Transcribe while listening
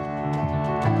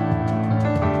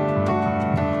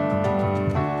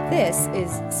This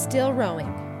is Still Rowing,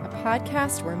 a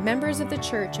podcast where members of the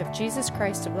Church of Jesus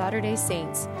Christ of Latter-day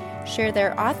Saints share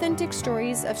their authentic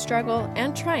stories of struggle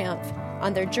and triumph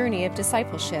on their journey of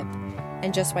discipleship,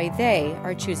 and just why they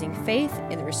are choosing faith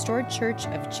in the restored Church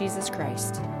of Jesus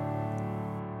Christ.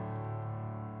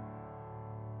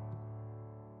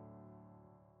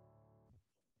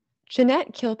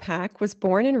 Jeanette Kilpack was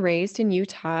born and raised in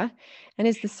Utah and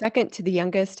is the second to the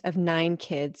youngest of 9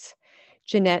 kids.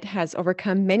 Jeanette has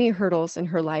overcome many hurdles in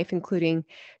her life, including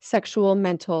sexual,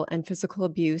 mental, and physical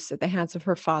abuse at the hands of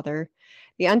her father,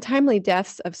 the untimely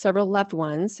deaths of several loved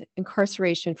ones,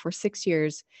 incarceration for 6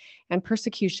 years, and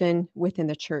persecution within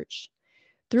the church.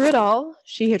 Through it all,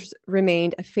 she has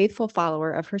remained a faithful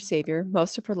follower of her Savior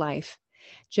most of her life.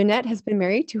 Jeanette has been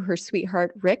married to her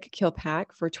sweetheart, Rick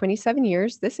Kilpack, for 27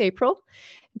 years this April.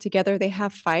 Together, they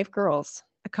have 5 girls.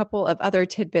 A couple of other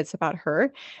tidbits about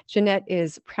her. Jeanette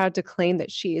is proud to claim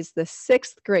that she is the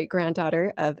 6th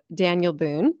great-granddaughter of Daniel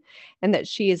Boone, and that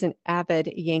she is an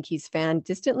avid Yankees fan,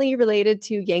 distantly related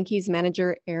to Yankees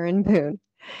manager Aaron Boone.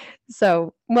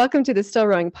 So, welcome to the Still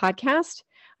Rowing podcast.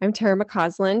 I'm Tara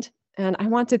McCausland, and I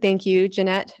want to thank you,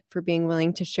 Jeanette, for being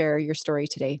willing to share your story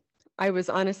today. I was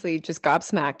honestly just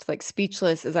gobsmacked, like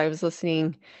speechless, as I was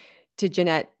listening to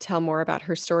Jeanette tell more about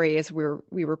her story as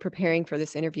we were preparing for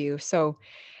this interview. So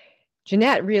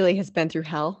Jeanette really has been through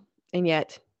hell, and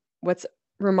yet what's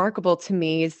remarkable to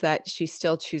me is that she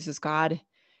still chooses God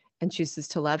and chooses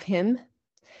to love him.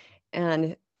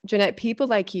 And Jeanette, people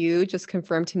like you just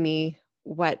confirm to me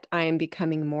what I am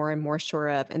becoming more and more sure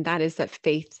of, and that is that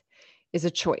faith is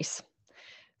a choice.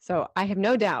 So I have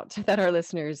no doubt that our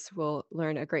listeners will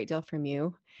learn a great deal from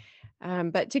you.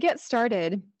 But to get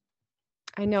started,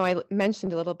 I know I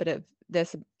mentioned a little bit of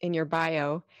this in your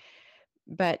bio,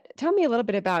 but tell me a little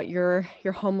bit about your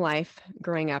home life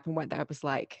growing up and what that was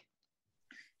like.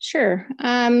 Sure.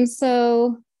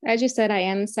 So as you said, I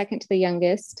am second to the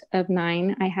youngest of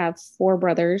 9. I have 4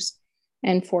 brothers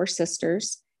and 4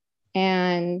 sisters,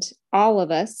 and all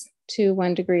of us, to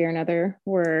one degree or another,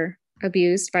 were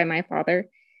abused by my father.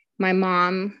 My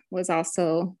mom was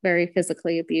also very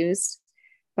physically abused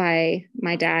by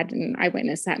my dad, and I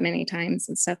witnessed that many times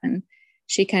and stuff. And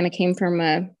she kind of came from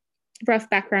a rough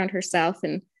background herself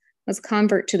and was a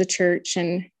convert to the church.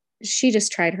 And she just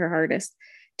tried her hardest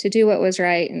to do what was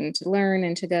right and to learn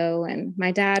and to go. And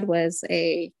my dad was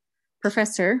a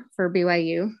professor for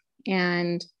BYU,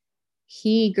 and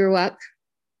he grew up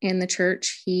in the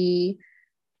church. He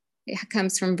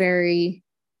comes from very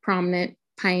prominent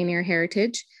pioneer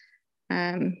heritage.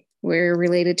 We're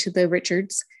related to the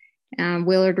Richards.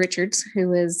 Willard Richards, who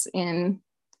was in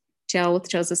jail with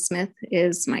Joseph Smith,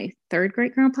 is my 3rd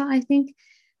great grandpa, I think.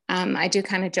 I do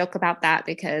kind of joke about that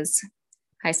because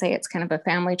I say it's kind of a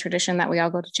family tradition that we all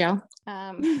go to jail.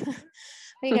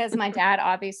 Because my dad, not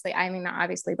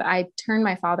obviously, but I turned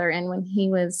my father in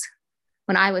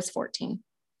when I was 14.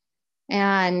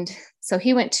 And so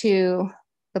he went to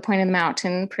the Point of the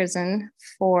Mountain prison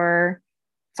for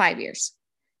 5 years.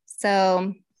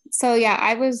 So yeah,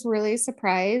 I was really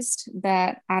surprised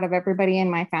that out of everybody in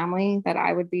my family, that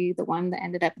I would be the one that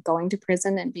ended up going to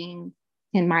prison and being,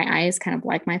 in my eyes, kind of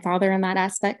like my father in that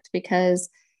aspect, because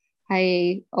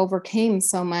I overcame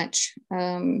so much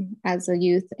as a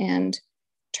youth and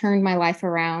turned my life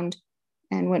around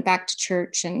and went back to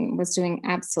church and was doing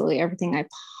absolutely everything I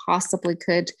possibly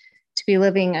could to be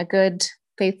living a good,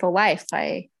 faithful life.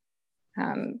 I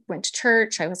went to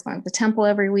church. I was going to the temple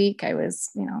every week. I was,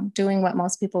 doing what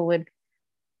most people would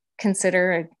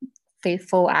consider a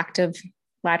faithful, active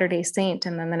Latter-day Saint.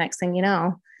 And then the next thing you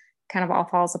know, kind of all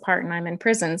falls apart and I'm in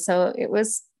prison. So it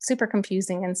was super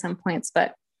confusing in some points.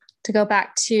 But to go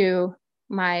back to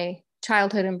my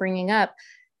childhood and bringing up,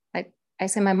 I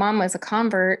say my mom was a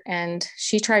convert and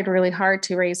she tried really hard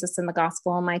to raise us in the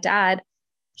gospel. And my dad,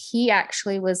 he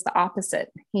actually was the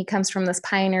opposite. He comes from this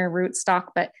pioneer root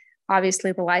stock, but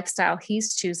obviously the lifestyle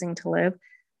he's choosing to live.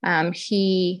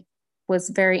 He was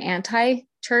very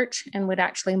anti-church and would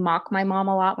actually mock my mom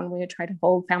a lot when we would try to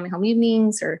hold family home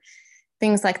evenings or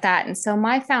things like that. And so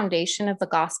my foundation of the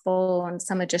gospel and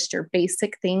some of just your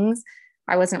basic things,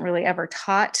 I wasn't really ever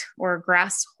taught or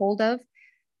grasped hold of.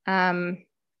 It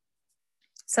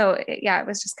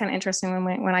was just kind of interesting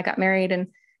when I got married and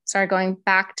started going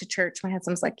back to church. My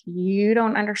husband's like, you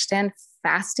don't understand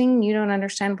fasting. You don't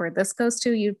understand where this goes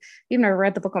to. You've never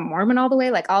read the Book of Mormon all the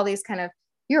way. Like all these kind of,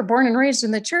 you were born and raised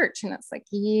in the church. And it's like,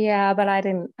 yeah, but I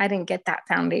didn't get that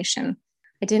foundation.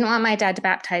 I didn't want my dad to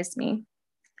baptize me.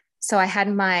 So I had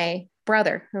my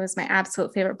brother, who was my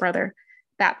absolute favorite brother,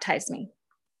 baptize me.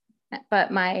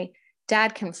 But my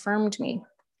dad confirmed me.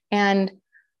 And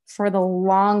for the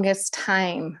longest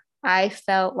time, I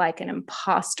felt like an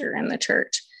imposter in the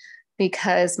church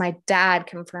because my dad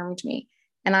confirmed me,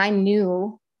 and I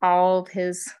knew all of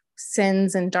his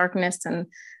sins and darkness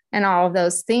and all of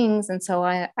those things. And so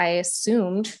I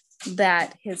assumed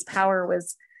that his power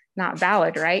was not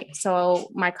valid, right? So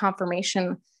my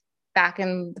confirmation, back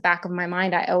in the back of my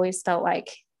mind, I always felt like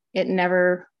it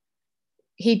never,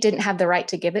 he didn't have the right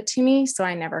to give it to me. So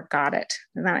I never got it.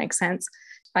 Does that make sense?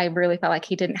 I really felt like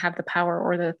he didn't have the power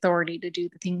or the authority to do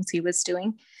the things he was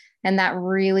doing. And that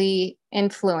really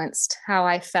influenced how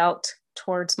I felt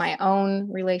towards my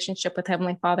own relationship with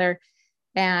Heavenly Father,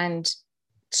 and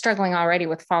struggling already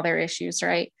with father issues,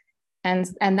 right? And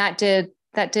that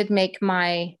did make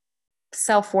my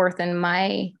self-worth and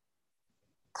my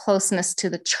closeness to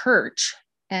the church,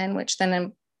 and which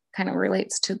then kind of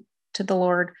relates to the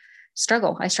Lord,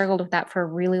 struggle. I struggled with that for a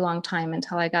really long time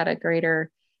until I got a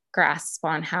greater grasp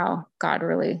on how God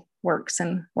really works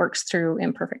and works through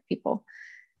imperfect people.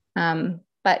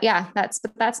 But yeah, that's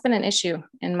been an issue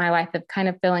in my life, of kind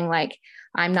of feeling like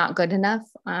I'm not good enough,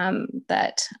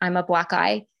 that I'm a black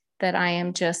eye, that I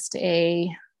am just a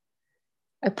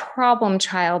problem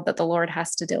child that the Lord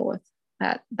has to deal with.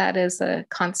 That is a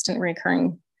constant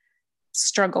recurring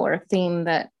struggle or theme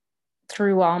that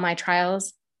through all my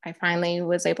trials, I finally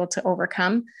was able to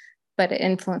overcome, but it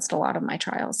influenced a lot of my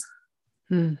trials.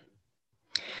 Hmm.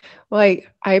 Well,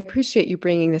 I appreciate you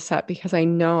bringing this up, because I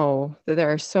know that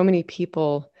there are so many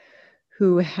people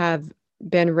who have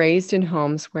been raised in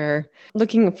homes where,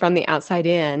 looking from the outside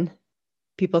in,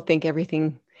 people think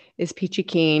everything is peachy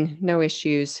keen, no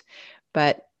issues,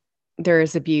 but there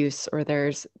is abuse, or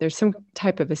there's some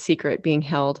type of a secret being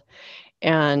held.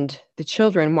 And the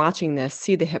children watching this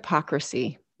see the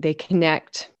hypocrisy. They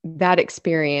connect that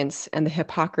experience and the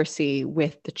hypocrisy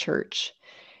with the church.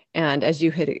 And as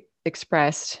you had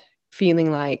expressed,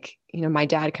 feeling like, my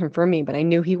dad confirmed me, but I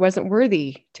knew he wasn't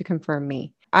worthy to confirm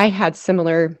me. I had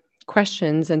similar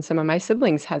questions, and some of my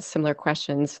siblings had similar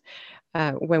questions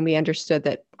when we understood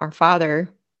that our father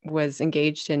was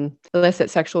engaged in illicit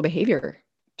sexual behavior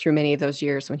through many of those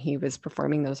years when he was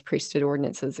performing those priesthood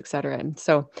ordinances, et cetera. And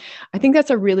so I think that's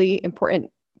a really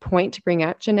important point to bring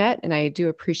up, Jeanette, and I do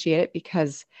appreciate it,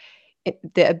 because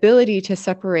the ability to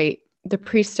separate the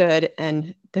priesthood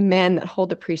and the men that hold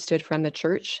the priesthood from the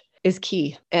church is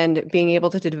key. And being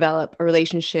able to develop a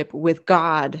relationship with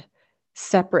God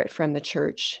separate from the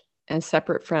church and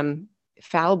separate from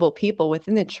fallible people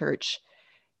within the church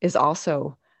is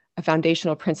also a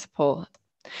foundational principle.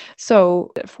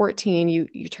 So at 14,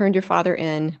 you turned your father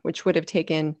in, which would have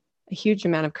taken a huge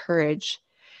amount of courage.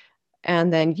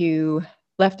 And then you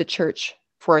left the church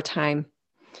for a time.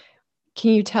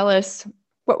 Can you tell us,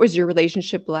 what was your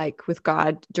relationship like with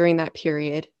God during that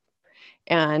period,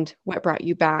 and what brought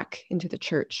you back into the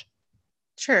church?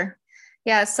 Sure.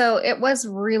 Yeah. So it was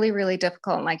really, really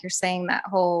difficult. And like you're saying, that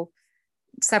whole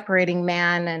separating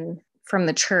man and from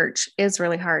the church is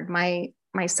really hard. My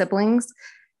siblings,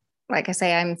 like I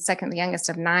say, I'm second the youngest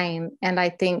of 9. And I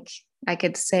think I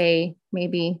could say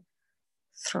maybe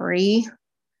 3.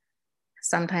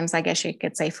 Sometimes I guess you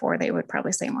could say 4. They would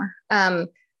probably say more.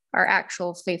 Are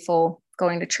actual faithful,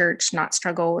 going to church, not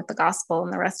struggle with the gospel.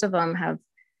 And the rest of them have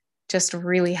just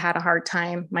really had a hard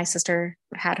time. My sister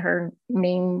had her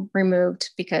name removed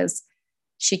because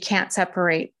she can't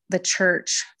separate the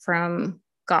church from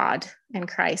God and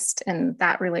Christ and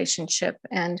that relationship.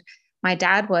 And my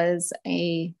dad was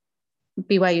a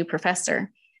BYU professor,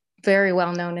 very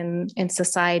well known in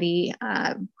society,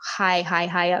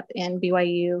 high up in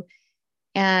BYU.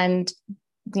 And,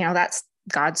 that's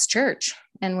God's church.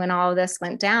 And when all of this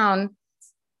went down,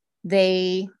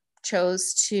 they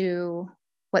chose to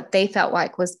what they felt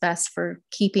like was best for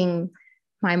keeping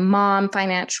my mom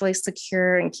financially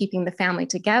secure and keeping the family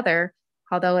together.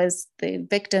 Although as the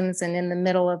victims and in the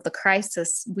middle of the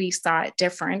crisis, we saw it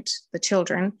different, the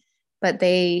children, but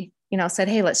they, said,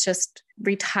 hey, let's just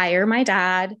retire my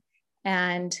dad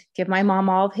and give my mom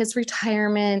all of his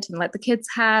retirement and let the kids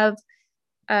have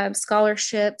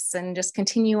scholarships and just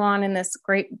continue on in this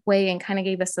great way, and kind of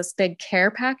gave us this big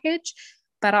care package.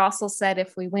 But also said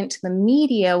if we went to the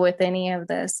media with any of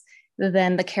this,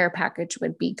 then the care package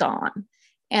would be gone.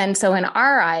 And so in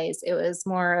our eyes, it was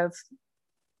more of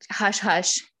hush,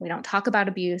 hush. We don't talk about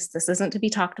abuse. This isn't to be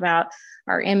talked about.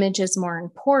 Our image is more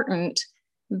important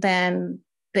than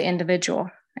the individual.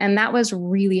 And that was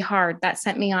really hard. That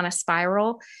sent me on a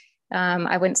spiral.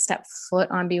 I wouldn't step foot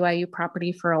on BYU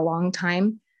property for a long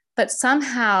time, but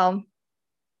somehow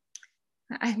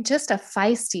I'm just a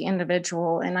feisty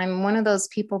individual. And I'm one of those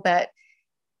people that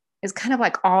is kind of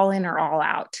like all in or all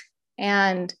out.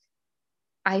 And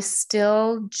I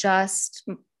still just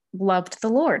loved the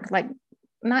Lord. Like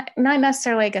not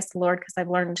necessarily, I guess, the Lord, because I've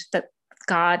learned that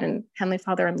God and Heavenly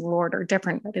Father and the Lord are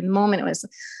different. But in the moment,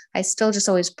 I still just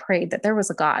always prayed that there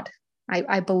was a God.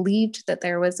 I believed that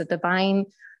there was a divine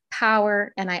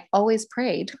power, and I always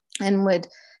prayed and would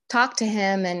talk to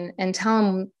him and tell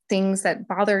him things that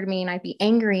bothered me, and I'd be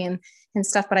angry and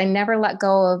stuff, but I never let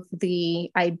go of the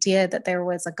idea that there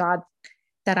was a God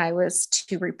that I was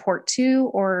to report to,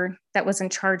 or that was in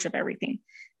charge of everything.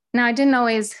 Now, I didn't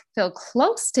always feel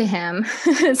close to him.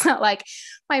 It's not like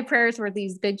my prayers were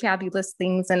these big, fabulous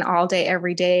things and all day,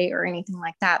 every day, or anything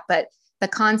like that. But the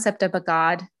concept of a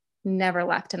God never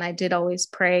left. And I did always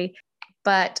pray.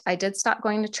 But I did stop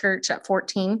going to church at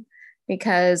 14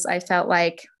 because I felt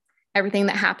like everything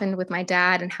that happened with my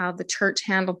dad and how the church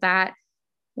handled that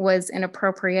was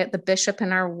inappropriate. The bishop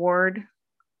in our ward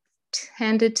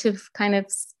tended to kind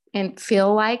of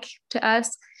feel like to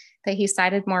us that he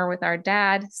sided more with our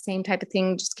dad, same type of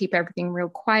thing, just keep everything real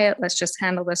quiet. Let's just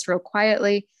handle this real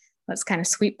quietly. Let's kind of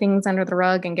sweep things under the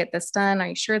rug and get this done. Are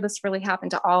you sure this really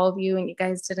happened to all of you? And you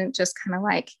guys didn't just kind of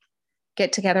like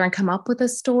get together and come up with a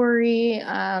story.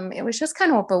 It was just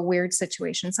kind of a weird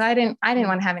situation. So I didn't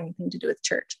want to have anything to do with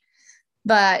church.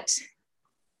 But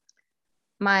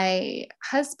my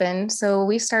husband, so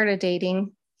we started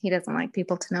dating. He doesn't like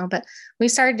people to know, but we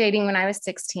started dating when I was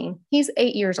 16. He's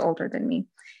 8 years older than me.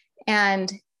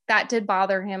 And that did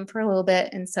bother him for a little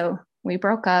bit. And so we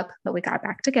broke up, but we got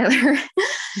back together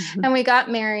and we got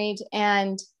married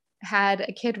and had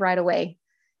a kid right away.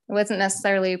 It wasn't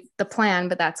necessarily the plan,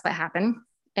 but that's what happened.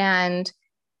 And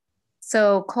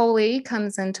so Coley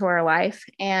comes into our life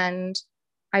and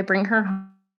I bring her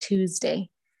home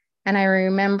Tuesday. And I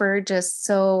remember just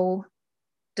so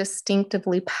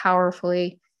distinctively,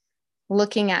 powerfully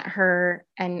looking at her,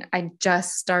 and I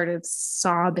just started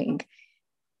sobbing.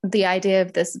 The idea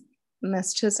of this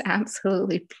just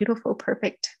absolutely beautiful,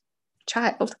 perfect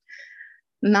child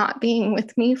not being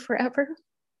with me forever.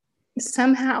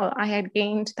 Somehow I had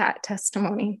gained that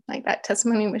testimony. Like that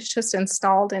testimony was just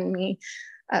installed in me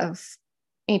of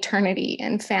eternity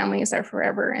and families are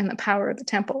forever and the power of the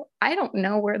temple. I don't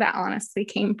know where that honestly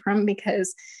came from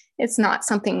because it's not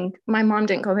something, my mom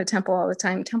didn't go to the temple all the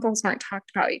time. Temples weren't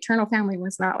talked about. Eternal family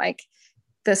was not like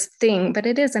this thing, but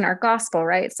it is in our gospel,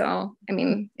 right? So, I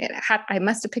mean, I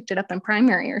must have picked it up in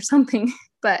primary or something,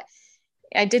 but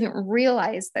I didn't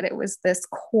realize that it was this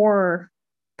core,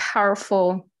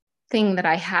 powerful thing that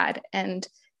I had. And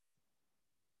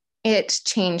it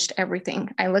changed everything.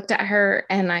 I looked at her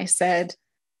and I said,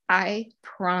 I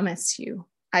promise you,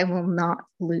 I will not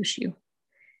lose you.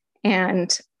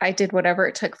 And I did whatever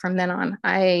it took from then on.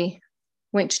 I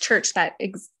went to church that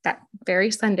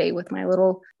very Sunday with my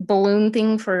little balloon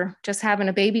thing for just having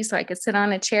a baby so I could sit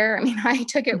on a chair. I mean, I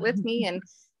took it with me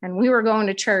and we were going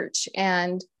to church,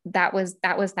 and that was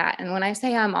that. And when I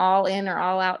say I'm all in or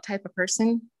all out type of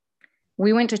person,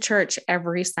 we went to church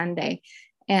every Sunday,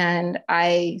 and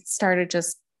I started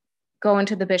just going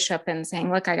to the bishop and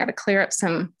saying, look, I got to clear up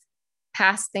some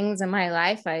past things in my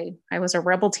life. I was a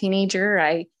rebel teenager.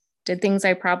 I did things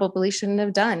I probably shouldn't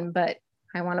have done, but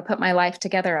I want to put my life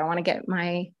together. I want to get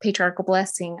my patriarchal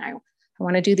blessing. I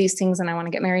want to do these things, and I want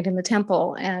to get married in the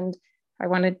temple. And I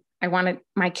wanted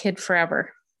my kid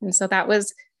forever. And so that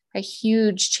was a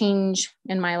huge change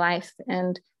in my life,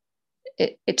 and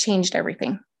it changed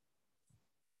everything.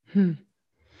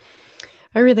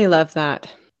 I really love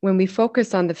that. When we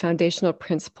focus on the foundational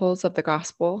principles of the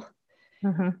gospel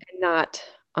and not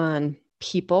on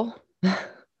people in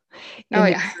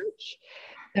the church,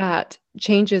 that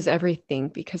changes everything,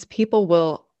 because people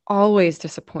will always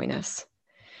disappoint us.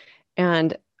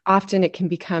 And often it can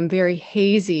become very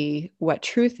hazy what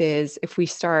truth is if we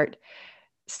start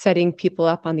setting people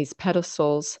up on these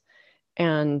pedestals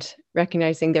and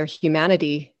recognizing their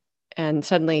humanity, and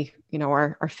suddenly,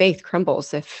 our faith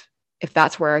crumbles if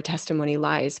that's where our testimony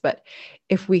lies. But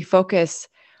if we focus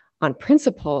on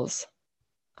principles,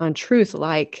 on truth,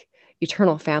 like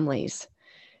eternal families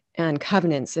and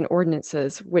covenants and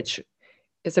ordinances, which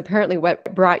is apparently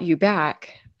what brought you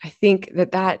back, I think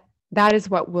that is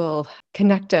what will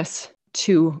connect us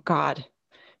to God,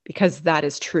 because that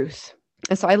is truth.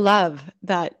 And so I love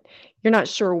that you're not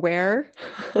sure where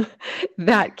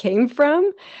that came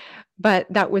from, but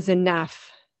that was enough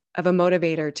of a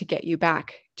motivator to get you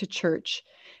back to church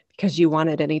because you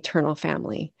wanted an eternal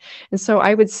family. And so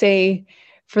I would say,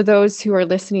 for those who are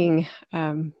listening,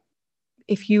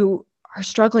 if you are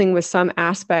struggling with some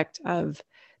aspect of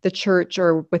the church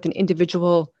or with an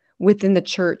individual within the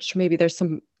church, maybe there's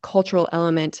some cultural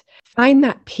element, find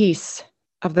that piece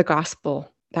of the gospel,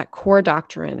 that core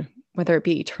doctrine, whether it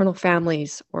be eternal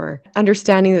families or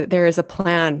understanding that there is a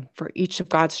plan for each of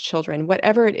God's children,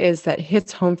 whatever it is that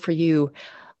hits home for you,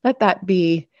 let that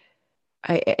be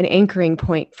an anchoring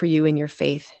point for you in your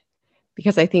faith.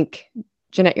 Because I think,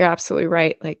 Jeanette, you're absolutely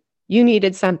right. Like, you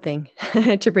needed something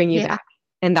to bring you back,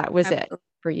 and that was absolutely. it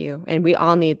for you. And we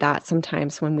all need that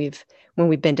sometimes when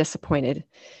we've been disappointed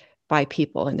by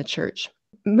people in the church.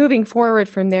 Moving forward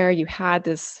from there, you had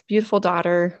this beautiful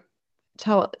daughter.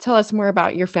 Tell us more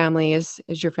about your family as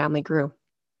your family grew.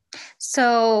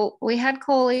 So we had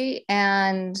Coley,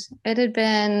 and it had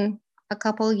been a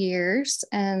couple years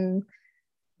and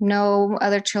no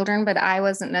other children, but I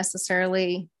wasn't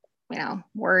necessarily,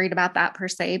 worried about that per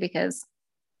se, because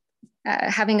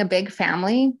having a big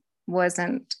family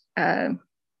wasn't a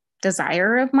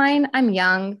desire of mine. I'm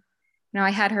young.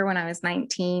 I had her when I was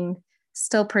 19,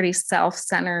 still pretty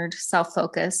self-centered,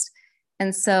 self-focused.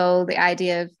 And so the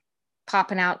idea of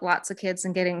popping out lots of kids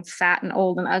and getting fat and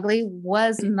old and ugly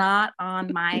was not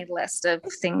on my list of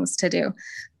things to do.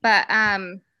 But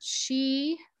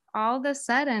she, all of a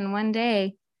sudden, one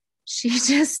day, she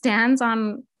just stands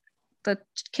on the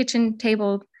kitchen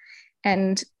table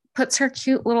and puts her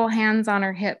cute little hands on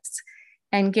her hips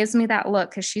and gives me that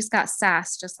look, because she's got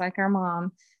sass just like our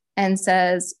mom, and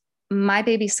says, "My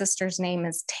baby sister's name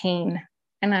is Tane."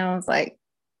 And I was like,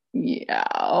 yeah,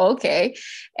 okay.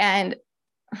 And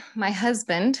my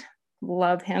husband,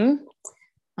 love him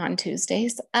on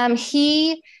Tuesdays,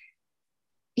 he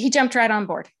jumped right on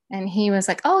board, and he was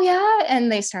like, "Oh yeah."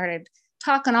 And they started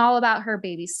talking all about her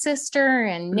baby sister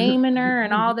and naming her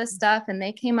and all this stuff. And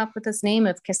they came up with this name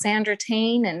of Cassandra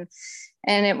Tane, and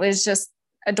it was just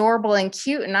adorable and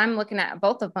cute. And I'm looking at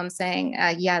both of them saying,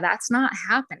 yeah, that's not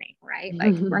happening, right?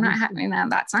 Like, we're not happening.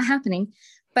 That's not happening.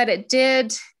 But it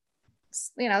did,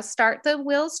 start the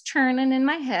wheels churning in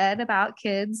my head about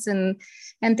kids and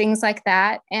things like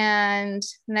that. And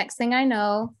next thing I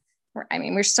know,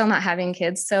 we're still not having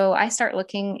kids. So I start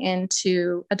looking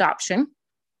into adoption,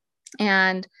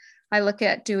 and I look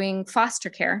at doing foster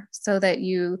care, so that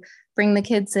you bring the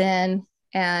kids in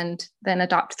and then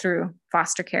adopt through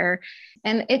foster care.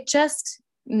 And it just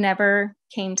never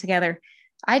came together.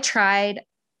 I tried,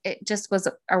 it just was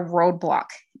a roadblock.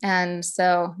 And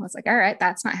so I was like, all right,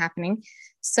 that's not happening.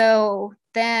 So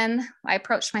then I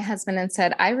approached my husband and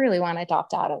said, "I really want to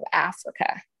adopt out of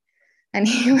Africa." And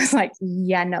he was like,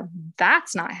 "Yeah, no,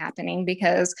 that's not happening,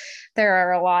 because there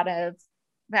are a lot of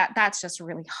that's just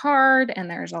really hard. And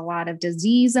there's a lot of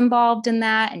disease involved in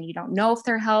that. And you don't know if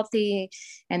they're healthy,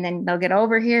 and then they'll get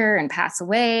over here and pass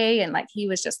away." And like, he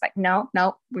was just like, no,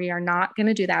 we are not going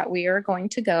to do that. We are going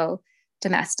to go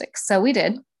domestic. So we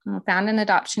did. We found an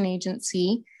adoption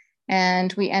agency,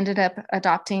 and we ended up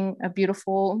adopting a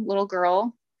beautiful little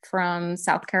girl from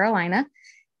South Carolina,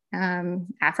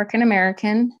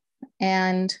 African-American.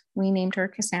 And we named her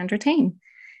Cassandra Tane.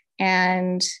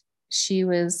 And she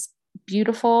was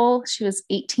beautiful. She was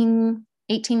 18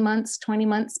 months, 20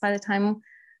 months by the time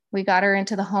we got her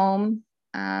into the home.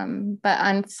 But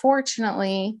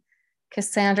unfortunately,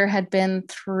 Cassandra had been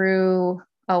through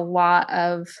a lot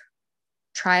of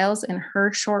trials in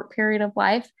her short period of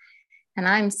life. And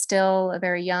I'm still a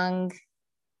very young,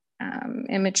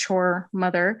 immature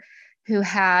mother who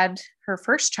had her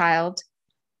first child,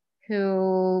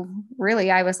 who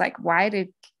really, I was like, why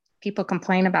did people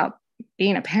complain about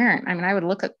being a parent? I would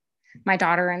look at my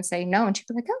daughter and say no, and she'd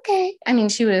be like, okay.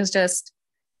 She was just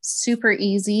super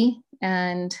easy.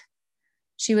 And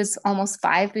she was almost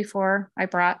 5 before I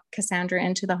brought Cassandra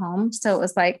into the home. So it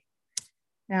was like,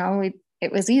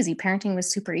 it was easy. Parenting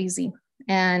was super easy.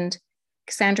 And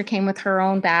Cassandra came with her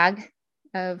own bag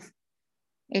of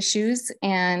issues,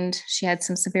 and she had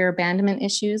some severe abandonment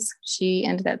issues. She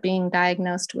ended up being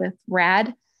diagnosed with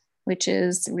RAD, which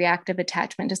is reactive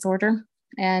attachment disorder.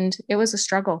 And it was a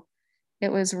struggle.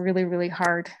 It was really, really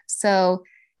hard. So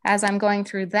as I'm going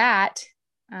through that,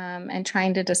 and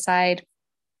trying to decide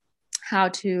how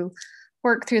to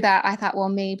work through that, I thought, well,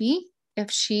 maybe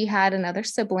if she had another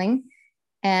sibling,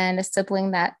 and a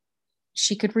sibling that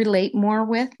she could relate more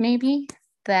with, maybe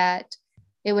that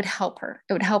it would help her.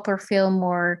 It would help her feel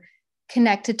more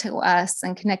connected to us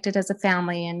and connected as a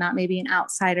family, and not maybe an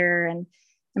outsider. And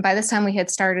by this time we had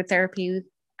started therapy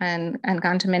and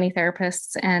gone to many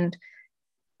therapists. And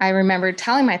I remember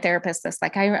telling my therapist this,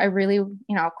 like, I really,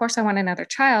 of course I want another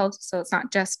child. So it's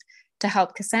not just to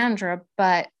help Cassandra,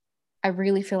 but I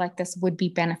really feel like this would be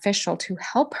beneficial to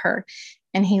help her.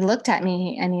 And he looked at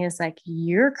me and he was like,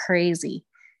 "You're crazy."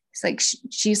 It's like,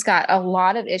 she's got a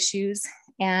lot of issues,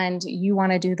 and you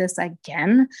want to do this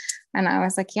again? And I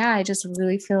was like, yeah, I just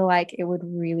really feel like it would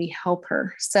really help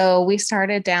her. So we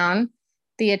started down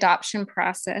the adoption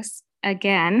process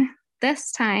again.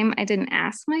 This time I didn't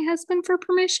ask my husband for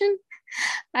permission.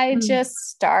 I just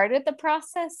started the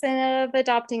process of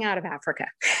adopting out of Africa.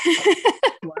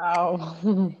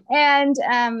 Wow. And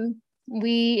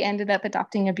we ended up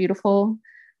adopting a beautiful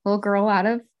little girl out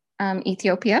of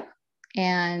Ethiopia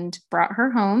and brought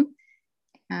her home.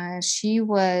 She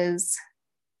was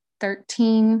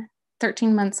 13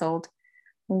 months old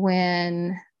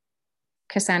when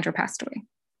Cassandra passed away.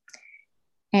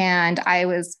 And I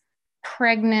was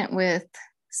pregnant with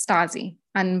Stasi,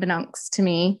 unbeknownst to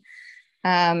me.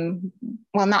 Well,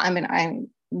 not I'm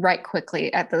right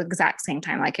quickly at the exact same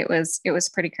time. Like it was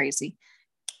pretty crazy.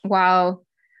 While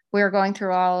we were going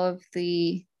through all of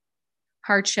the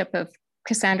hardship of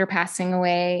Cassandra passing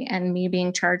away and me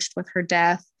being charged with her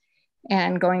death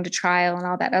and going to trial and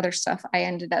all that other stuff, I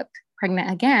ended up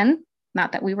pregnant again.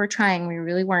 Not that we were trying, we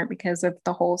really weren't because of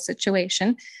the whole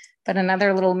situation, but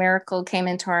another little miracle came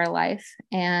into our life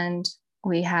and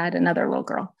we had another little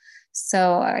girl.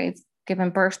 So I've given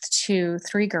birth to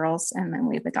 3 girls and then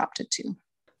we've adopted 2.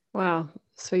 Wow.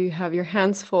 So you have your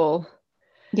hands full.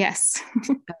 Yes.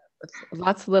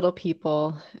 Lots of little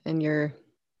people, and you're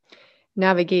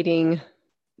navigating,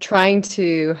 trying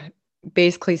to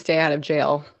basically stay out of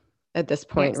jail at this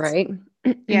point, yes. Right?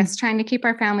 Yes, trying to keep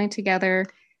our family together.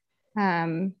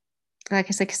 Like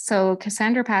I said, so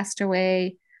Cassandra passed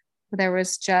away. There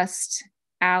was just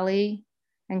Allie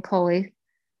and Chloe,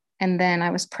 and then I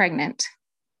was pregnant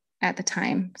at the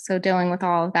time. So dealing with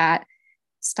all of that,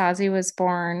 Stasi was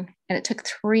born, and it took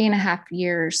 3.5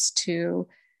 years to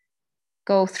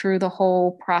go through the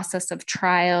whole process of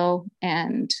trial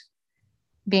and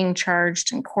being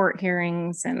charged in court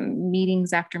hearings and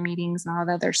meetings after meetings and all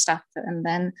the other stuff. And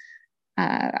then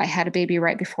I had a baby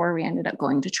right before we ended up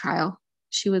going to trial.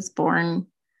 She was born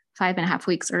 5.5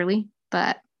 weeks early,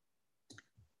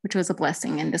 which was a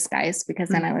blessing in disguise because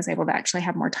then I was able to actually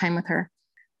have more time with her.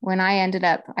 When I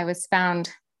was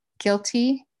found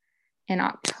guilty in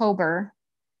October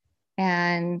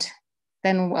and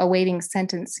then awaiting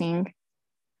sentencing.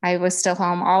 I was still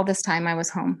home. All this time I was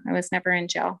home. I was never in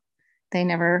jail. They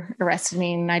never arrested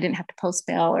me and I didn't have to post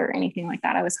bail or anything like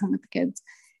that. I was home with the kids.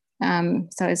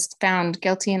 So I was found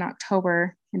guilty in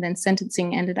October, and then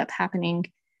sentencing ended up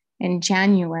happening in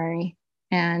January.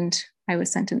 And I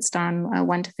was sentenced on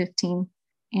 1 to 15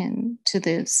 to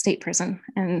the state prison.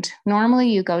 And normally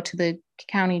you go to the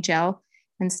county jail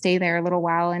and stay there a little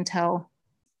while until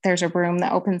there's a room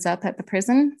that opens up at the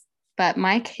prison. But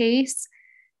my case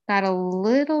got a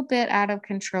little bit out of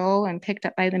control and picked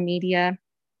up by the media,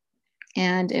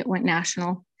 and it went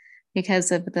national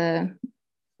because of the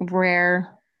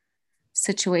rare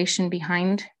situation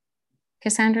behind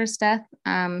Cassandra's death.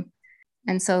 And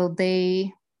so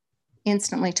they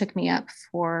instantly took me up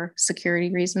for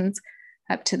security reasons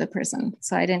up to the prison.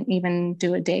 So I didn't even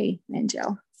do a day in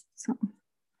jail. So,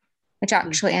 which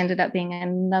actually ended up being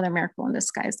another miracle in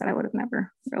disguise that I would have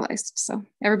never realized. So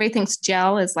everybody thinks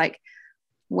jail is like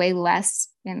way less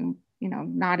and,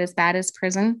 not as bad as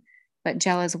prison, but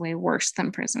jail is way worse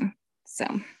than prison. So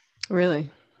really,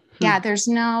 yeah, there's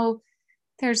no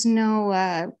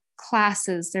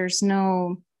classes. There's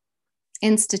no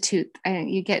institute.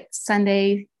 You get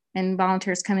Sunday and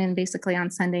volunteers come in basically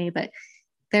on Sunday, but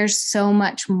there's so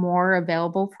much more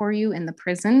available for you in the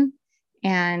prison.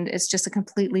 And it's just a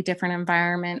completely different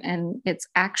environment. And it's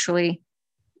actually,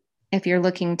 if you're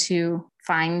looking to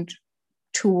find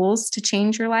tools to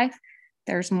change your life,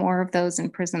 there's more of those in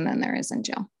prison than there is in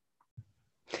jail.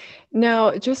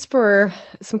 Now, just for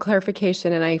some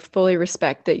clarification, and I fully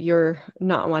respect that you're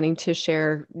not wanting to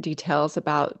share details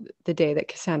about the day that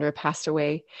Cassandra passed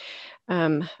away.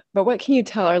 But what can you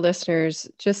tell our listeners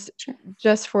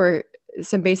just for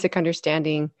some basic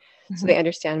understanding, so they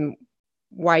understand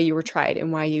why you were tried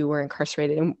and why you were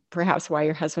incarcerated and perhaps why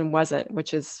your husband wasn't,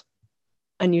 which is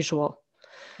unusual?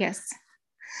 Yes.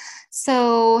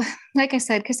 So, like I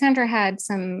said, Cassandra had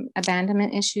some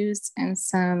abandonment issues and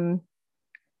some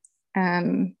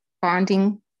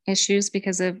bonding issues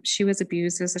because she was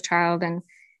abused as a child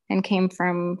and came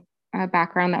from a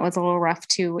background that was a little rough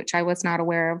too, which I was not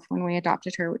aware of when we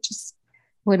adopted her, which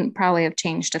wouldn't probably have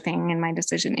changed a thing in my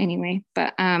decision anyway.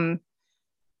 But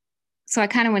so I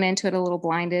kind of went into it a little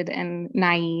blinded and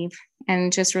naive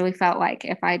and just really felt like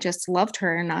if I just loved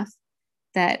her enough,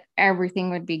 that everything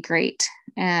would be great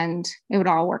and it would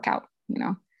all work out.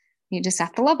 You just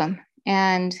have to love them.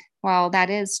 And while that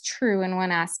is true in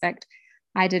one aspect,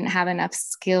 I didn't have enough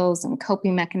skills and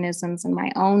coping mechanisms and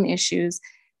my own issues,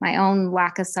 my own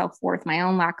lack of self-worth, my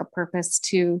own lack of purpose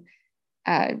to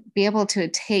be able to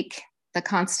take the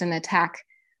constant attack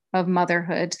of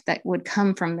motherhood that would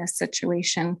come from this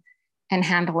situation and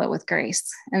handle it with grace.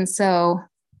 And so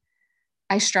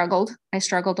I struggled. I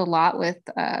struggled a lot with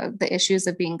the issues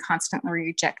of being constantly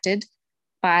rejected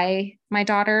by my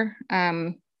daughter.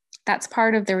 That's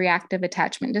part of the reactive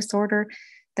attachment disorder.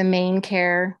 The main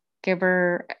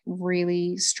caregiver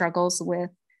really struggles with,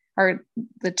 or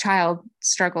the child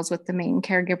struggles with the main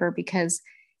caregiver because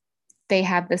they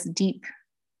have this deep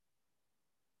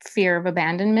fear of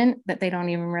abandonment that they don't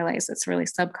even realize it's really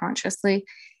subconsciously.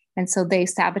 And so they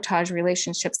sabotage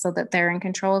relationships so that they're in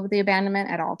control of the abandonment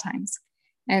at all times.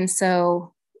 And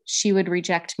so she would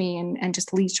reject me and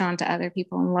just leech on to other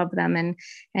people and love them.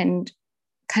 And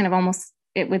kind of almost,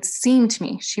 it would seem to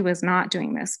me she was not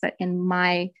doing this, but in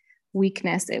my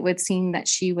weakness, it would seem that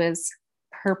she was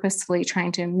purposefully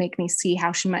trying to make me see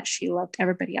how much she loved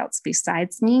everybody else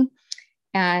besides me.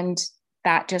 And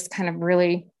that just kind of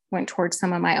really went towards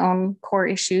some of my own core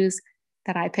issues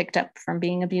that I picked up from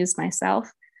being abused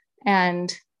myself.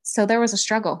 And so there was a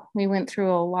struggle. We went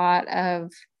through a lot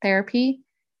of therapy,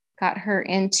 got her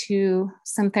into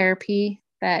some therapy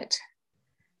that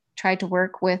tried to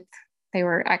work with, they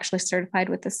were actually certified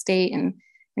with the state and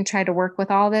tried to work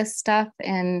with all this stuff.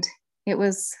 And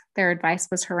their advice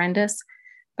was horrendous.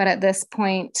 But at this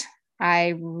point,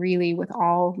 I really, with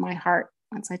all my heart,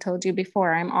 once I told you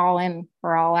before, I'm all in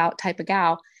or all out type of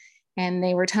gal. And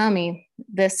they were telling me,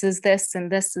 this is this,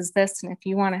 and this is this. And if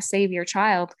you want to save your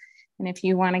child, and if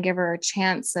you want to give her a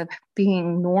chance of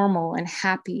being normal and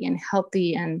happy and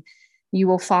healthy, and you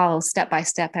will follow step by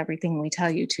step everything we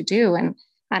tell you to do. And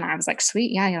I was like,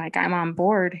 sweet. Yeah. Like, I'm on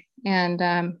board.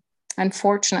 And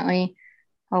unfortunately,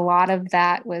 a lot of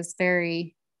that was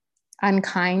very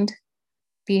unkind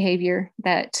behavior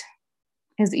that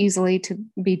is easily to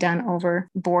be done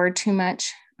overboard too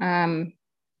much. But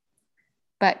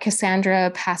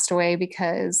Cassandra passed away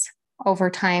because over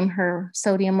time her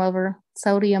sodium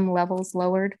levels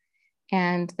lowered.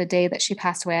 And the day that she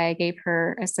passed away, I gave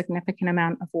her a significant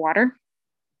amount of water,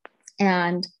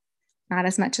 and not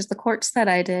as much as the court said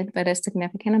I did, but a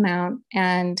significant amount.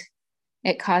 And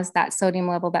it caused that sodium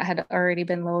level that had already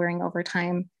been lowering over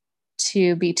time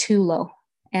to be too low.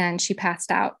 And she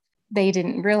passed out. They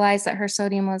didn't realize that her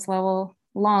sodium was low.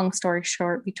 Long story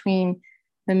short, between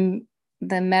the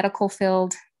medical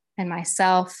field and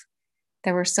myself,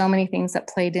 there were so many things that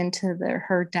played into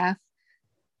her death.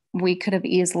 We could have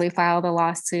easily filed a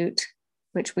lawsuit,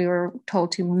 which we were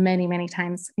told to many, many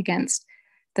times, against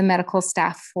the medical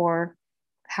staff for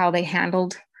how they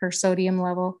handled her sodium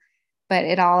level. But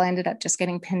it all ended up just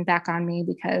getting pinned back on me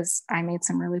because I made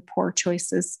some really poor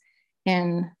choices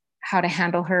in how to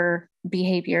handle her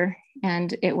behavior.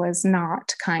 And it was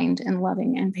not kind and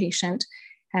loving and patient.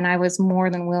 And I was more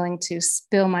than willing to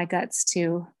spill my guts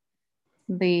to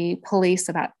the police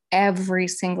about every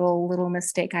single little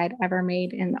mistake I'd ever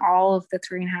made in all of the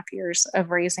 3.5 years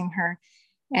of raising her.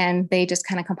 And they just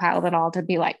kind of compiled it all to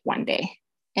be like one day.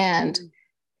 And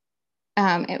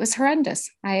it was horrendous.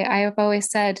 I have always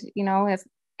said, if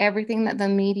everything that the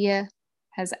media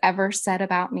has ever said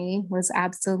about me was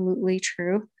absolutely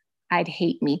true, I'd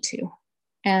hate me too.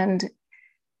 And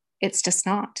it's just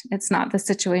not. It's not the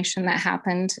situation that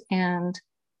happened. And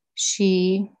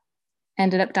she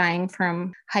ended up dying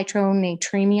from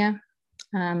hyponatremia,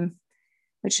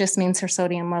 which just means her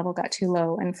sodium level got too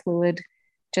low and fluid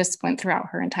just went throughout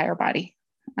her entire body.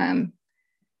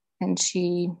 And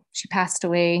she passed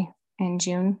away in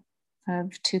June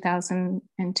of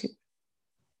 2002.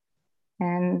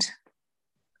 And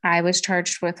I was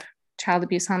charged with child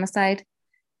abuse homicide.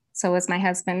 So was my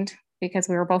husband, because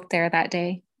we were both there that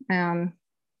day.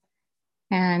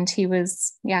 And he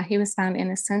was found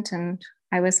innocent, and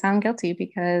I was found guilty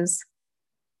because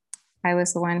I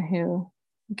was the one who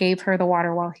gave her the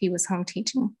water while he was home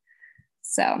teaching.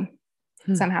 So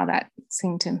somehow that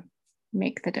seemed to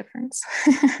make the difference.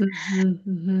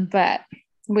 But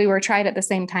we were tried at the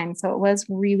same time. So it was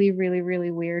really, really,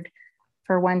 really weird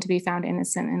for one to be found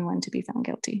innocent and one to be found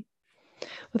guilty.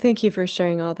 Well, thank you for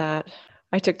sharing all that.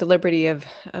 I took the liberty of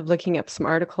looking up some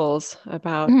articles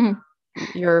about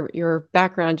your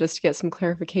background just to get some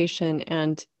clarification.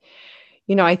 And,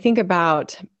 I think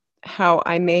about how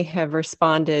I may have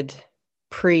responded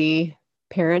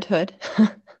pre-parenthood.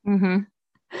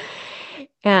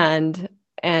 And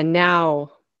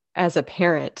now as a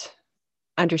parent,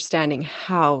 understanding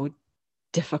how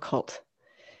difficult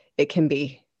it can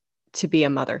be to be a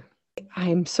mother.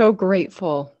 I'm so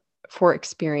grateful for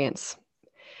experience,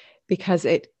 because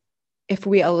if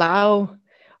we allow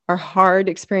our hard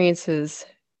experiences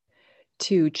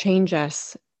to change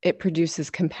us, it produces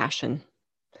compassion.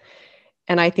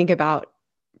 And I think about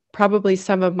probably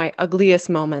some of my ugliest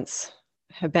moments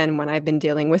have been when I've been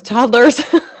dealing with toddlers.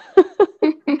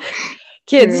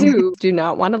 Kids True. who do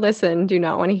not want to listen, do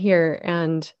not want to hear.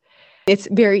 And it's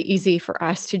very easy for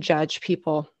us to judge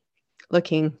people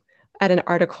looking at an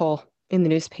article in the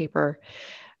newspaper.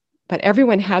 But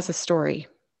everyone has a story,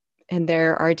 and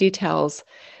there are details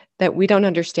that we don't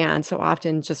understand so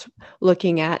often just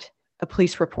looking at a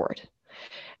police report.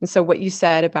 And so what you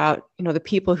said about, the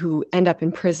people who end up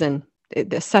in prison,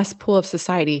 the cesspool of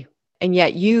society, and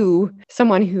yet you,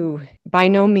 someone who by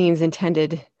no means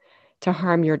intended to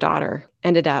harm your daughter,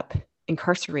 ended up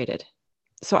incarcerated.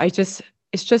 So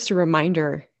it's just a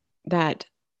reminder that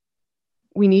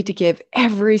we need to give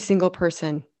every single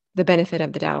person the benefit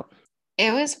of the doubt.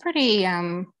 It was pretty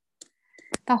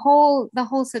the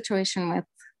whole situation with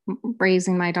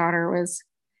raising my daughter was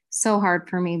so hard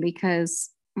for me because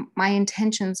my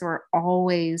intentions were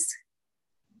always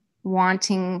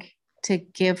wanting to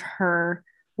give her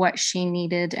what she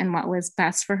needed and what was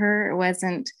best for her. It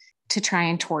wasn't to try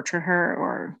and torture her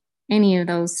or any of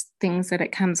those things that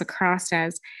it comes across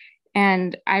as.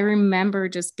 And I remember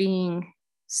just being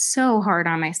so hard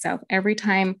on myself every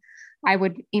time I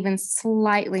would even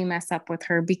slightly mess up with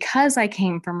her because I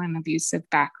came from an abusive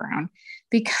background,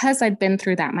 because I'd been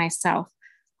through that myself.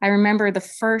 I remember the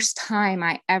first time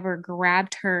I ever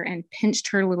grabbed her and pinched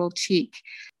her little cheek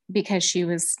because she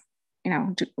was,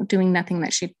 doing nothing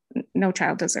that no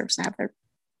child deserves to have their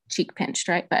cheek pinched,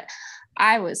 right? But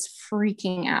I was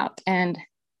freaking out and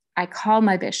I called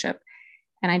my bishop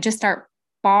and I just start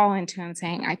bawling to him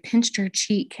saying, I pinched her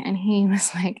cheek. And he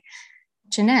was like,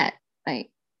 Jeanette, like,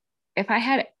 if I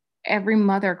had every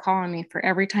mother calling me for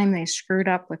every time they screwed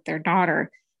up with their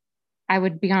daughter, I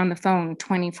would be on the phone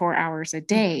 24 hours a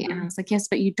day. And I was like, yes,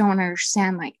 but you don't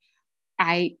understand. Like,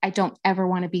 I don't ever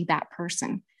want to be that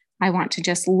person. I want to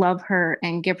just love her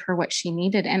and give her what she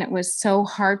needed. And it was so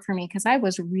hard for me because I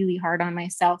was really hard on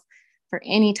myself for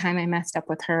any time I messed up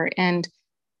with her. And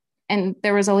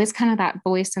there was always kind of that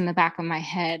voice in the back of my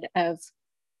head of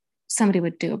somebody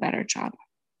would do a better job.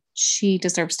 She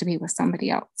deserves to be with somebody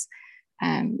else.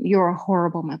 You're a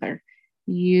horrible mother.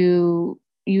 You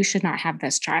should not have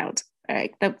this child.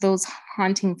 Like those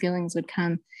haunting feelings would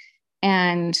come.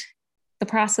 And the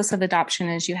process of adoption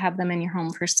is you have them in your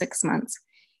home for 6 months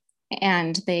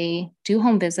and they do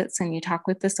home visits and you talk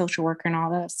with the social worker and all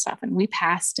that stuff. And we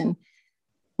passed and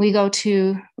we go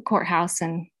to the courthouse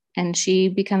and she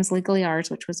becomes legally ours,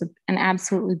 which was an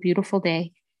absolutely beautiful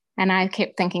day. And I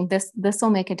kept thinking this will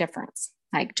make a difference.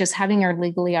 Like just having her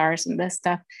legally ours and this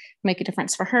stuff make a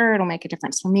difference for her. It'll make a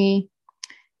difference for me.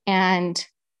 And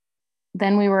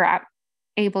then we were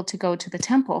able to go to the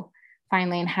temple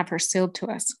finally and have her sealed to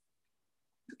us.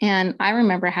 And I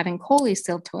remember having Coley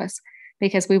sealed to us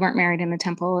because we weren't married in the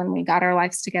temple and we got our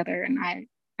lives together. And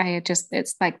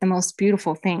it's like the most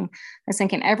beautiful thing. I was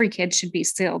thinking every kid should be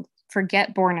sealed.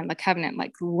 Forget born in the covenant.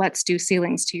 Like, let's do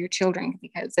sealings to your children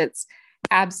because it's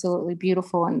absolutely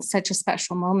beautiful and such a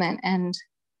special moment. And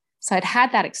so I'd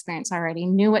had that experience already,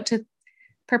 knew what to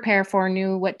prepare for,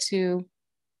 knew what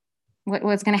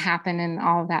was going to happen and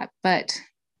all of that. But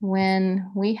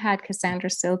when we had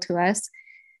Cassandra sealed to us,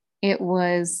 it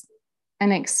was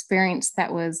an experience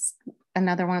that was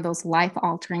another one of those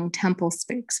life-altering temple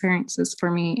experiences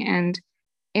for me. And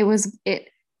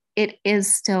it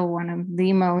is still one of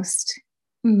the most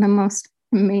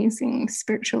amazing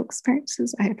spiritual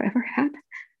experiences I have ever had.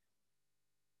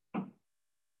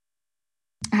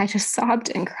 I just sobbed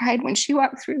and cried when she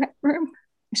walked through that room.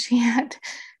 She had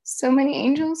so many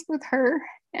angels with her,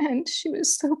 and she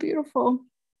was so beautiful.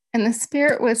 And the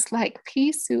spirit was like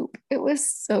pea soup. It was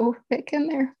so thick in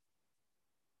there.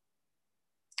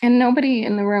 And nobody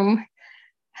in the room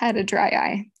had a dry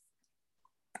eye.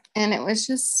 And it was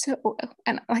just so,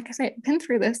 and like I said, I've been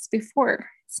through this before.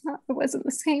 It wasn't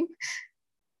the same.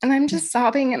 And I'm just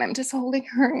sobbing and I'm just holding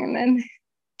her and then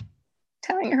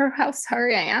telling her how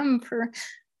sorry I am for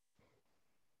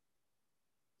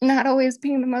not always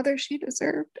being the mother she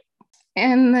deserved.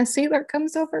 And the sailor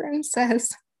comes over and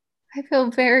says, I feel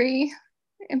very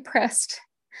impressed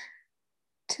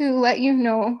to let you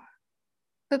know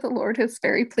that the Lord is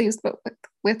very pleased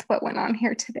with what went on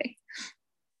here today.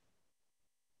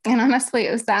 And honestly,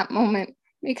 it was that moment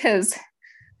because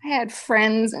I had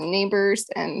friends and neighbors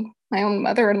and my own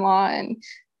mother-in-law and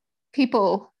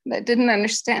people that didn't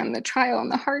understand the trial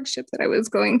and the hardship that I was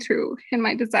going through and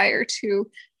my desire to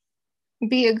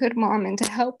be a good mom and to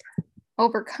help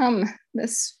overcome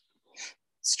this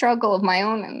struggle of my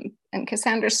own and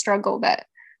Cassandra's struggle, that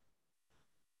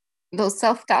those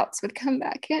self-doubts would come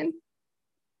back in,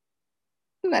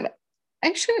 that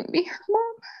I shouldn't be her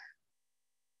mom.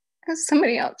 as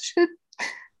somebody else should,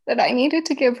 that I needed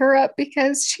to give her up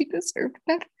because she deserved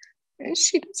better and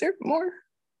she deserved more.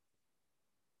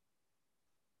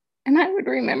 And I would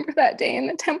remember that day in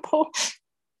the temple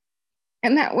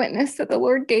and that witness that the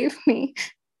Lord gave me,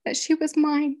 that she was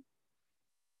mine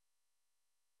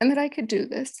and that I could do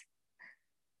this.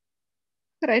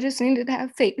 But I just needed to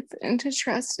have faith and to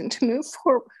trust and to move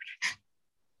forward.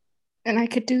 And I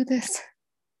could do this.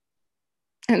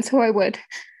 And so I would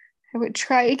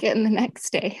try again the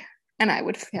next day and I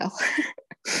would fail.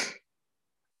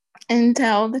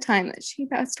 Until the time that she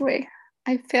passed away,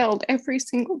 I failed every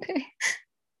single day.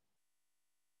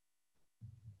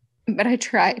 But I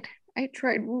tried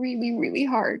really, really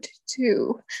hard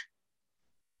to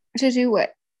do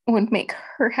what would make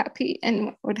her happy and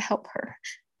what would help her.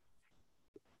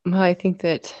 Well, I think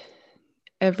that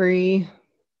every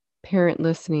parent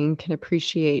listening can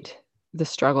appreciate the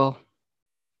struggle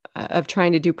of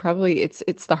trying to do, probably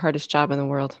it's the hardest job in the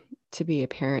world, to be a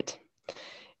parent.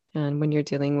 And when you're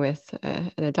dealing with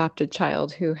an adopted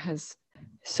child who has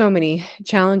so many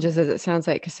challenges, as it sounds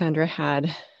like Cassandra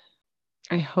had,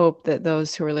 I hope that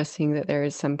those who are listening, that there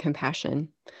is some compassion.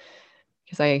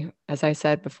 Because as I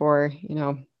said before,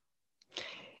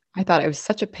 I thought I was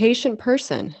such a patient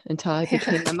person until I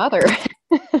became a mother.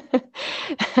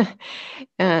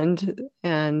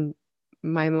 and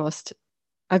my most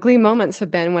ugly moments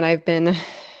have been when I've been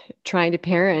trying to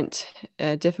parent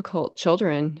difficult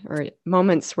children, or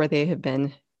moments where they have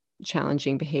been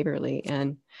challenging behaviorally.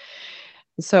 And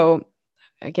so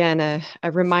again,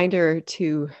 a reminder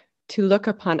to look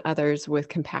upon others with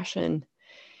compassion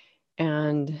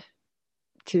and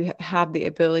to have the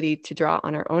ability to draw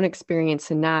on our own experience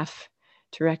enough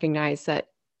to recognize that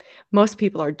most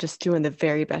people are just doing the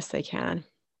very best they can.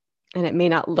 And it may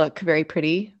not look very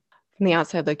pretty from the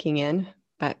outside looking in,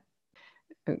 but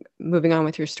moving on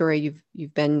with your story,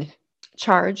 you've been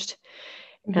charged.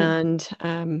 Mm-hmm.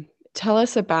 And tell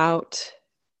us about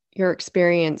your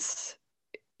experience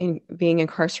in being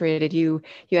incarcerated. You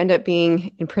end up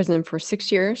being in prison for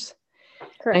 6 years.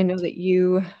 Correct. I know that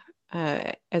you,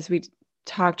 as we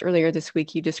talked earlier this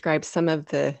week, you described some of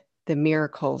the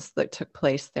miracles that took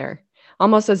place there,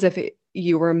 almost as if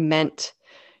you were meant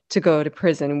to go to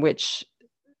prison, which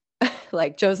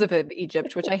like Joseph of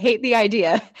Egypt, which I hate the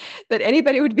idea that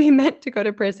anybody would be meant to go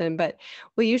to prison. But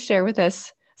will you share with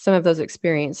us some of those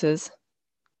experiences?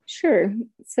 Sure.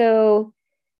 So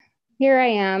here I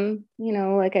am,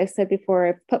 like I said before,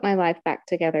 I've put my life back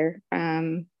together.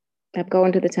 I'm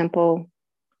going to the temple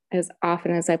as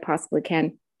often as I possibly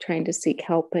can, trying to seek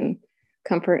help and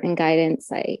comfort and guidance.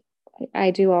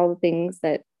 I do all the things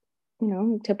that,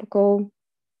 typical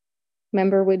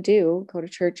member would do. Go to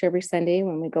church every Sunday.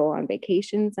 When we go on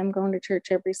vacations, I'm going to church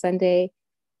every Sunday.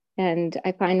 And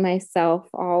I find myself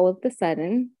all of a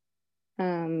sudden,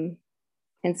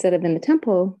 instead of in the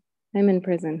temple, I'm in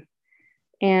prison.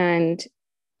 And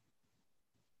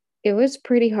it was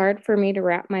pretty hard for me to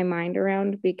wrap my mind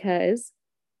around, because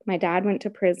my dad went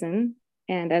to prison.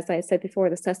 And as I said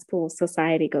before, the cesspool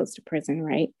society goes to prison,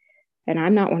 right? And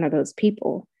I'm not one of those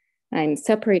people. I'm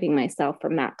separating myself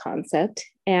from that concept.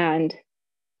 And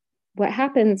what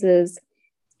happens is,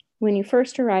 when you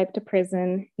first arrive to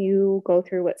prison, you go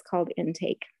through what's called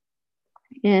intake.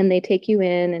 And they take you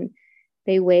in and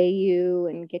they weigh you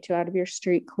and get you out of your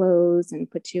street clothes and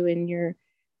put you in your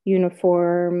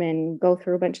uniform and go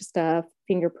through a bunch of stuff,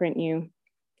 fingerprint you.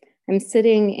 I'm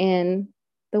sitting in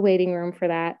the waiting room for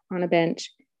that on a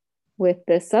bench with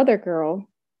this other girl,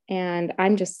 and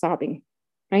I'm just sobbing.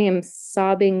 I am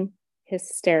sobbing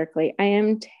hysterically. I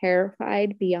am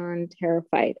terrified beyond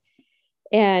terrified.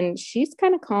 And she's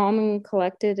kind of calm and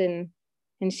collected, and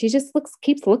she just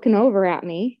keeps looking over at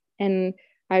me. And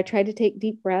I tried to take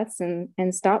deep breaths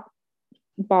and stop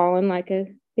bawling like a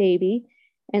baby.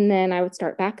 And then I would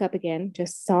start back up again,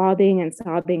 just sobbing and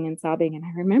sobbing and sobbing. And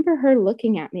I remember her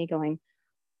looking at me going,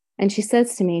 and she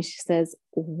says to me, she says,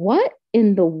 "What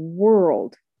in the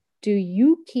world do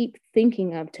you keep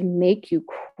thinking of to make you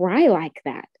cry like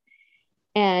that?"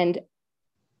 And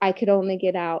I could only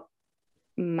get out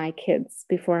my kids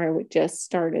before I would just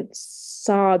started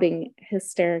sobbing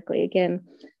hysterically. Again,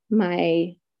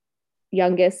 my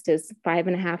youngest is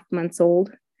 5.5 months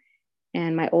old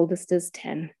and my oldest is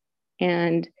 10.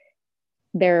 And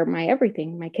they're my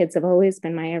everything. My kids have always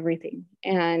been my everything.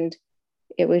 And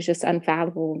it was just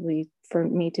unfathomable for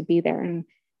me to be there. And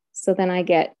so then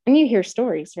and you hear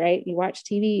stories, right? You watch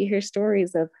TV, you hear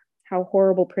stories of how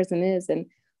horrible prison is. And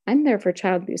I'm there for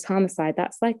child abuse homicide.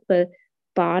 That's like the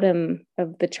bottom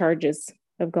of the charges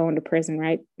of going to prison,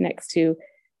 right? Next to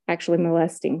actually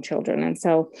molesting children. And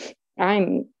so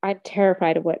I'm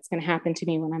terrified of what's going to happen to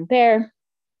me when I'm there.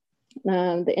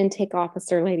 The intake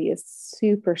officer lady is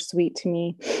super sweet to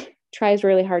me, tries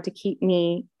really hard to keep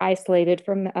me isolated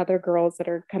from the other girls that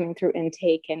are coming through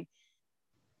intake, and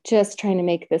just trying to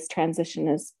make this transition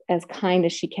as kind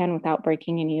as she can without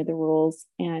breaking any of the rules.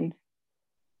 And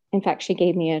in fact, she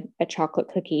gave me a chocolate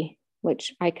cookie,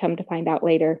 which I come to find out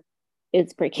later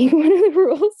is breaking one of the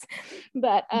rules.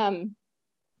 But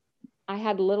I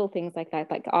had little things like that,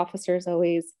 like officers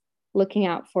always looking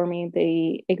out for me.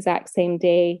 The exact same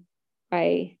day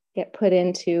I get put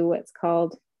into what's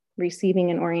called receiving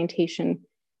and orientation.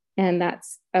 And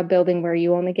that's a building where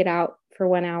you only get out for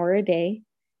 1 hour a day.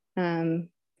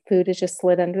 Food is just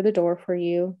slid under the door for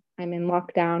you. I'm in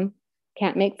lockdown,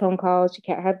 can't make phone calls, you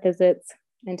can't have visits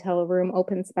until a room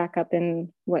opens back up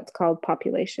in what's called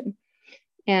population.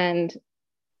 And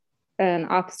an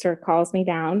officer calls me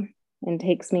down and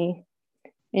takes me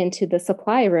into the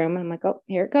supply room. I'm like, oh,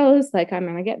 here it goes. Like, I'm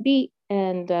going to get beat.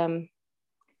 And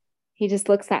he just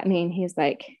looks at me and he's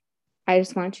like, I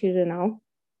just want you to know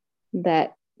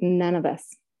that none of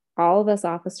us, all of us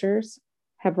officers,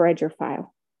 have read your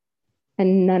file.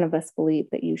 And none of us believe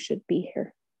that you should be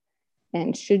here.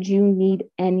 And should you need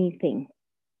anything,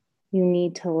 you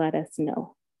need to let us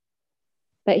know.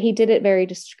 But he did it very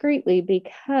discreetly,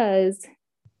 because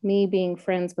me being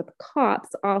friends with cops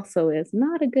also is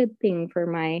not a good thing for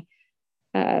my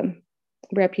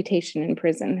reputation in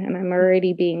prison. And I'm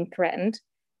already being threatened.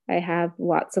 I have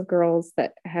lots of girls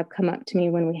that have come up to me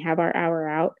when we have our hour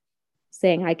out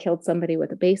saying I killed somebody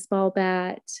with a baseball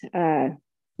bat.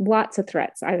 Lots of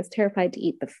threats. I was terrified to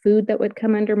eat the food that would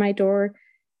come under my door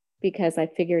because I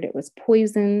figured it was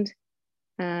poisoned.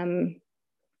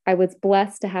 I was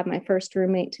blessed to have my first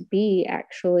roommate to be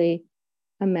actually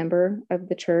a member of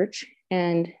the church,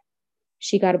 and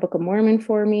she got a Book of Mormon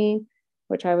for me,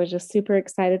 which I was just super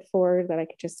excited for, that I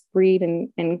could just read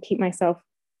and keep myself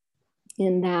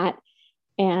in that.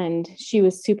 And she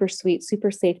was super sweet,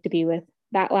 super safe to be with.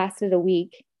 That lasted a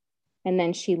week, and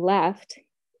then she left,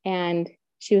 and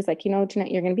she was like, you know,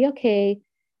 Jeanette, you're going to be okay.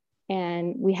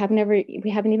 And we haven't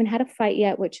even had a fight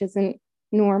yet, which isn't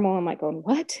normal. I'm like, going,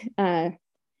 what?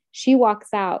 She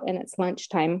walks out and it's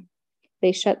lunchtime.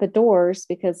 They shut the doors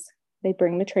because they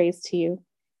bring the trays to you.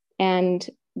 And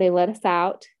they let us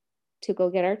out to go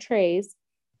get our trays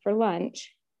for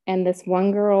lunch. And this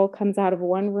one girl comes out of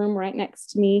one room right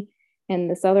next to me, and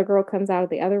this other girl comes out of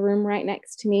the other room right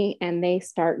next to me, and they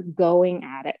start going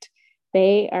at it.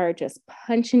 They are just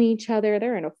punching each other.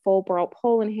 They're in a full brawl,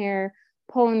 pulling hair,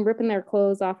 ripping their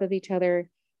clothes off of each other,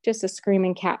 just a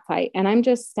screaming cat fight. And I'm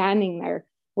just standing there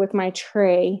with my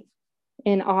tray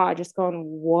in awe, just going,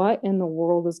 what in the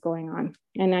world is going on?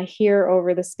 And I hear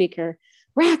over the speaker,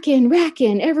 racking,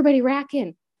 everybody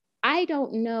racking. I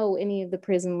don't know any of the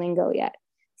prison lingo yet,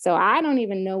 so I don't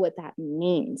even know what that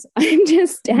means. I'm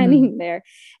just standing there,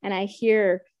 and I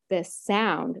hear this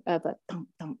sound of a thump,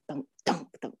 thump, thump, thump,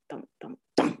 thump, thump, thump,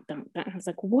 thump, thump. I was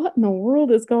like, what in the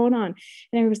world is going on? And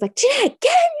everyone's like, Jeanette,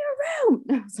 get in your room.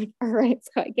 And I was like, all right.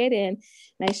 So I get in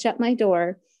and I shut my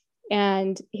door,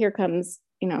 and here comes,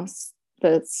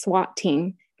 the SWAT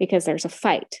team, because there's a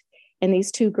fight. And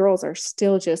these two girls are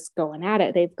still just going at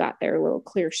it. They've got their little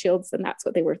clear shields, and that's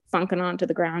what they were thunking onto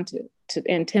the ground to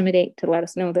intimidate, to let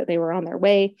us know that they were on their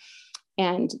way.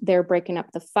 And they're breaking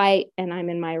up the fight. And I'm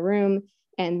in my room,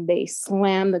 and they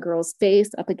slam the girl's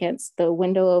face up against the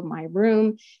window of my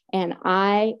room. And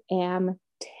I am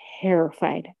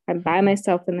terrified. I'm by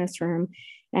myself in this room,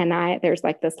 and there's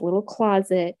like this little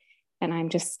closet, and I'm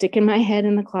just sticking my head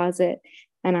in the closet,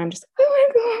 and I'm just, I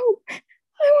want to go home.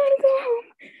 I want to go home.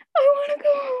 I want to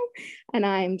go home. And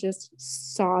I'm just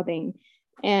sobbing.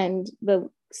 And the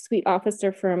sweet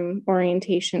officer from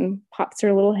orientation pops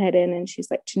her little head in, and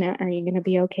she's like, Jeanette, are you going to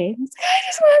be okay? I was like, I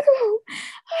just want to go home.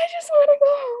 I just want to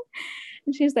go home.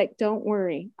 And she's like, don't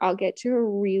worry, I'll get you a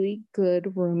really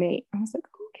good roommate. I was like,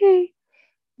 okay.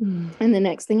 And the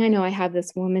next thing I know, I have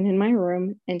this woman in my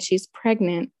room, and she's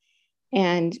pregnant,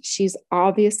 and she's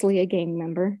obviously a gang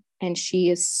member, and she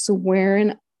is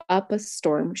swearing up a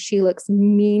storm. She looks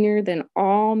meaner than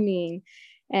all mean.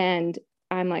 And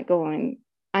I'm like going,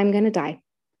 I'm going to die.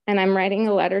 And I'm writing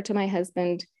a letter to my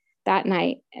husband that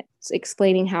night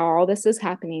explaining how all this is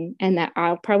happening, and that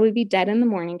I'll probably be dead in the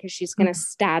morning because she's going to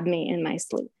stab me in my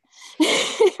sleep.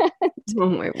 Oh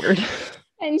my word.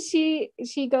 And she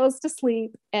goes to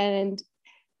sleep, and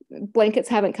blankets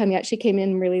haven't come yet. She came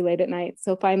in really late at night.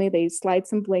 So finally they slide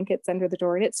some blankets under the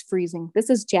door, and it's freezing. This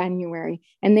is January,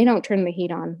 and they don't turn the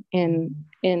heat on in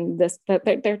this, but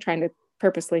they're trying to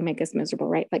purposely make us miserable,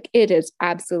 right? Like, it is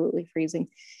absolutely freezing.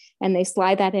 And they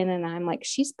slide that in, and I'm like,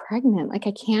 she's pregnant. Like,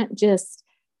 I can't just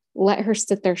let her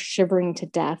sit there shivering to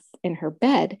death in her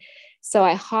bed. So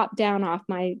I hop down off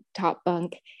my top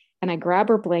bunk and I grab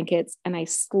her blankets and I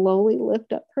slowly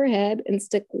lift up her head and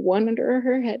stick one under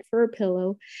her head for a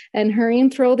pillow and hurry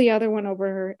and throw the other one over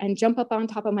her and jump up on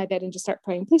top of my bed and just start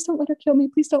praying. Please don't let her kill me.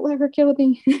 Please don't let her kill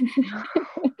me.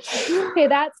 Okay,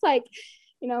 that's like,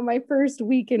 my first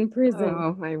week in prison.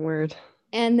 Oh, my word.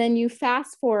 And then you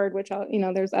fast forward, which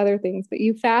there's other things, but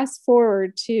you fast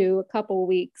forward to a couple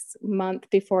weeks, month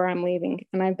before I'm leaving.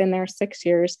 And I've been there 6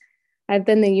 years. I've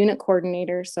been the unit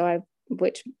coordinator.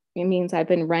 Which it means I've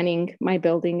been running my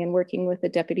building and working with the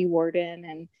deputy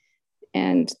warden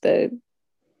and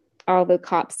all the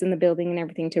cops in the building and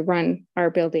everything to run our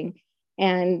building,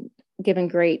 and given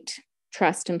great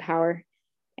trust and power.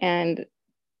 And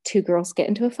 2 girls get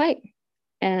into a fight.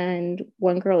 And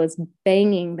one girl is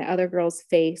banging the other girl's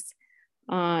face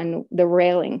on the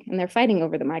railing, and they're fighting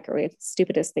over the microwave.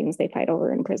 Stupidest things they fight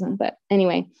over in prison. But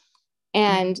anyway,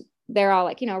 and they're all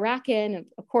like, rack in. And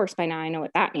of course, by now I know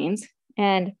what that means.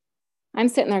 And I'm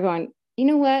sitting there going, you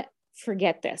know what?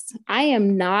 Forget this. I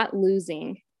am not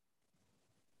losing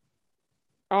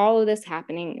all of this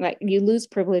happening. Like, you lose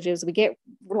privileges. We get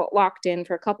locked in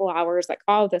for a couple hours, like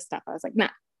all of this stuff. I was like, nah,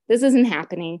 this isn't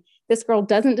happening. This girl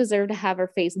doesn't deserve to have her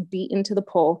face beat into the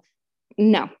pole.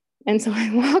 No. And so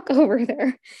I walk over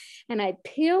there and I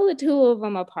peel the 2 of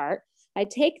them apart. I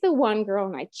take the one girl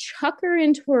and I chuck her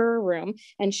into her room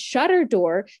and shut her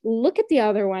door, look at the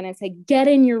other one and say, get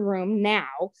in your room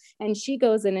now. And she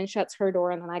goes in and shuts her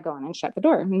door. And then I go in and shut the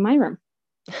door in my room.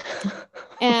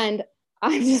 And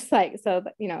I'm just like, so,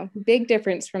 big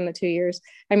difference from the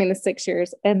 6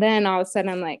 years. And then all of a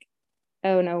sudden I'm like,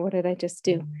 oh no, what did I just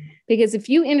do? Because if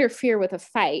you interfere with a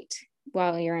fight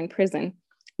while you're in prison,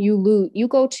 you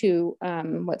go to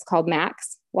what's called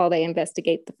max while they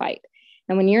investigate the fight.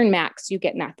 And when you're in max, you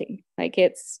get nothing. Like,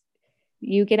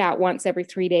 you get out once every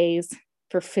 3 days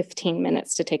for 15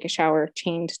 minutes to take a shower,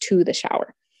 chained to the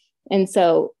shower. And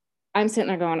so I'm sitting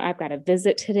there going, I've got a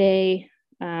visit today.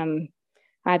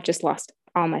 I've just lost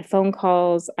all my phone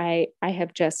calls. I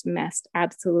have just messed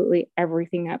absolutely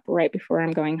everything up right before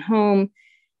I'm going home,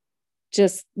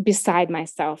 just beside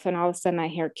myself. And all of a sudden I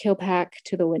hear kill pack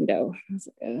to the window. I was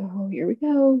like, oh, here we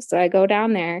go. So I go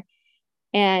down there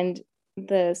and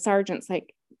the sergeant's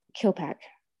like, kill pack,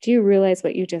 do you realize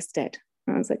what you just did?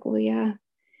 And I was like, well, yeah.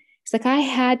 It's like, I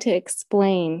had to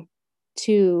explain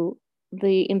to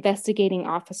the investigating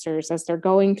officers as they're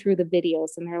going through the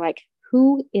videos and they're like,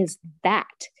 who is that?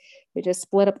 They just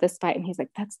split up this fight. And he's like,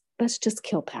 that's just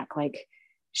kill pack. Like,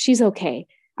 she's okay.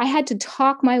 I had to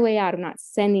talk my way out of not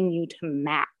sending you to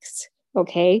max.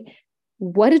 Okay.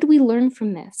 What did we learn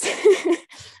from this?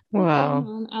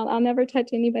 Wow. I'll never touch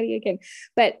anybody again.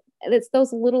 But it's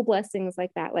those little blessings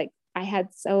like that. Like, I had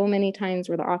so many times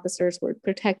where the officers would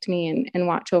protect me and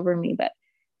watch over me, but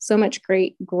so much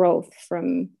great growth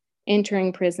from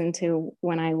entering prison to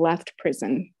when I left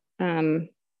prison.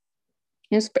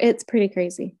 It's pretty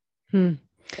crazy. So.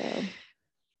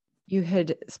 You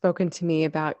had spoken to me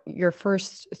about your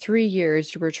first 3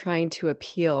 years. You were trying to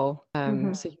appeal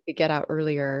so you could get out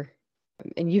earlier.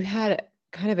 And you had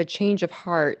kind of a change of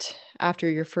heart after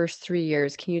your first 3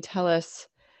 years. Can you tell us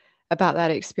about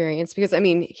that experience? Because,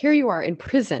 here you are in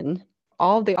prison.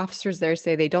 All the officers there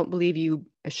say they don't believe you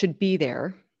should be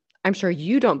there. I'm sure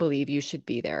you don't believe you should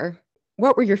be there.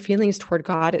 What were your feelings toward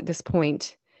God at this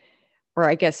point? Or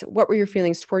I guess, what were your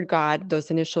feelings toward God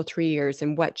those initial 3 years,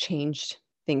 and what changed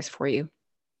things for you?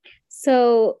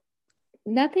 So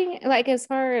nothing, like, as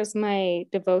far as my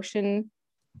devotion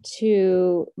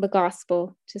to the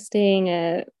gospel, to staying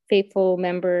a faithful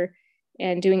member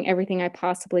and doing everything I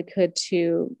possibly could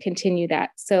to continue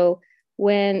that. So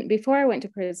before I went to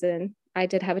prison, I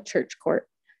did have a church court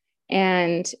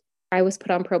and I was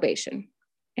put on probation.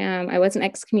 I wasn't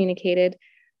excommunicated,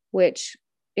 which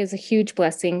is a huge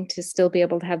blessing to still be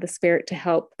able to have the Spirit to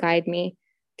help guide me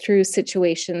through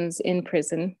situations in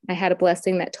prison. I had a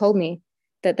blessing that told me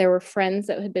that there were friends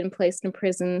that had been placed in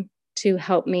prison to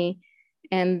help me,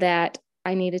 and that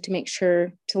I needed to make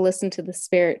sure to listen to the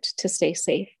Spirit to stay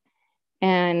safe.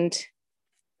 And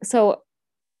so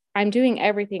I'm doing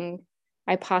everything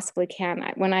I possibly can.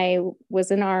 When I was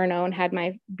in R&O and had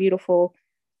my beautiful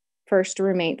first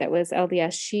roommate that was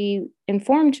LDS, she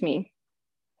informed me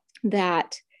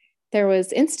that there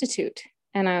was Institute,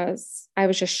 and I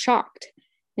was just shocked.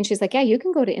 And she's like, yeah, you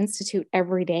can go to Institute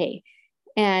every day.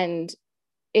 And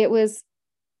it was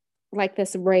like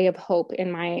this ray of hope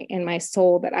in my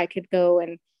soul that I could go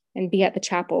and be at the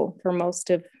chapel for most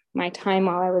of my time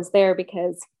while I was there,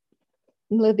 because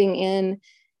living in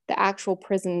the actual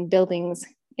prison buildings,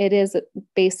 it is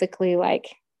basically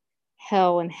like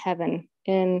hell and heaven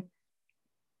in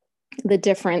the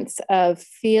difference of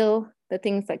feel, the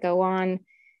things that go on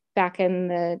back in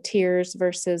the tiers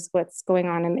versus what's going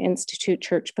on in the Institute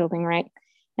church building, right?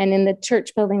 And in the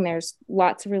church building, there's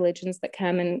lots of religions that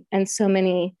come and so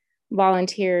many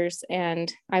volunteers.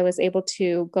 And I was able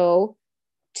to go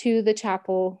to the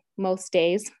chapel most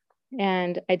days.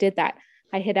 And I did that.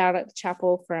 I hid out at the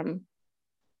chapel from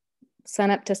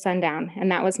sunup to sundown.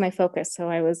 And that was my focus. So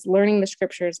I was learning the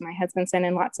scriptures. My husband sent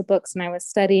in lots of books and I was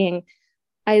studying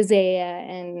Isaiah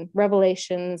and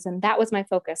Revelations. And that was my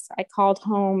focus. I called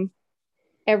home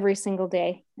every single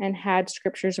day and had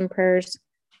scriptures and prayers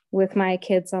with my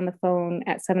kids on the phone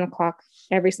at 7:00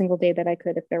 every single day that I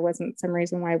could, if there wasn't some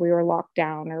reason why we were locked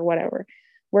down or whatever.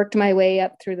 Worked my way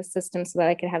up through the system so that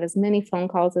I could have as many phone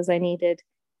calls as I needed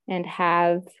and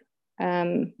have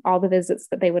all the visits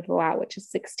that they would allow, which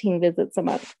is 16 visits a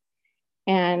month.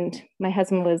 And my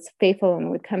husband was faithful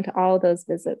and would come to all of those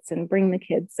visits and bring the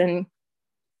kids. And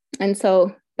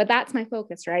so, but that's my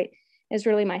focus, right? Is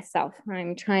really myself.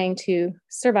 I'm trying to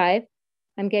survive.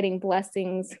 I'm getting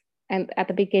blessings. And at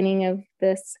the beginning of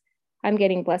this, I'm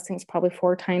getting blessings probably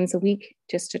 4 times a week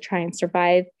just to try and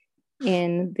survive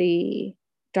in the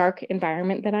dark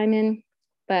environment that I'm in.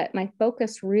 But my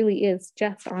focus really is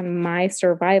just on my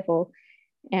survival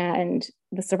and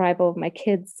the survival of my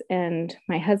kids and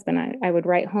my husband. I would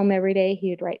write home every day. He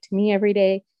would write to me every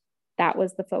day. That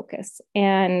was the focus.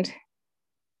 And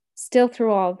still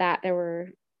through all of that, there were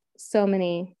so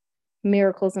many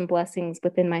miracles and blessings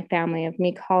within my family of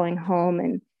me calling home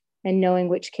and knowing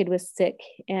which kid was sick.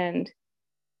 And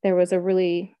there was a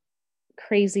really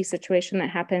crazy situation that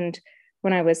happened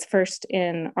when I was first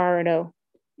in RNO.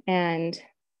 And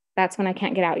that's when I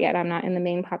can't get out yet. I'm not in the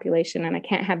main population and I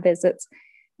can't have visits.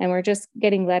 And we're just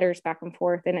getting letters back and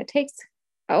forth. And it takes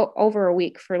over a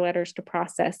week for letters to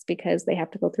process because they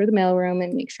have to go through the mailroom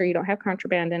and make sure you don't have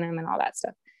contraband in them and all that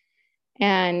stuff.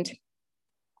 And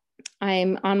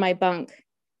I'm on my bunk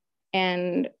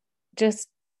and just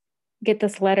get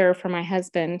this letter from my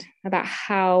husband about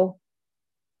how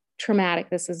traumatic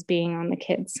this is being on the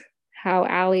kids, how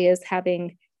Allie is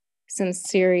having some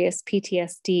serious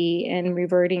PTSD and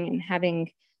reverting and having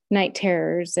night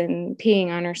terrors and peeing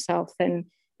on herself and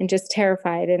just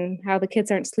terrified, and how the kids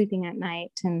aren't sleeping at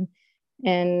night. And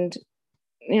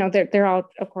you know, they're all,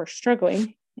 of course,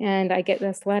 struggling. And I get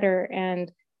this letter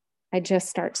and I just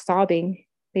start sobbing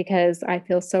because I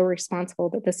feel so responsible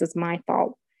that this is my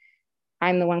fault.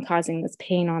 I'm the one causing this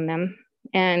pain on them.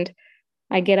 And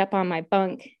I get up on my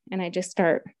bunk and I just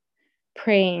start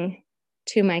praying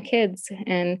to my kids.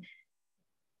 And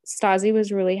Stasi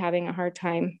was really having a hard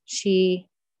time. She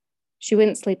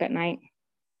wouldn't sleep at night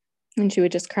and she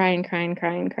would just cry and cry and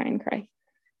cry and cry and cry.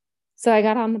 So I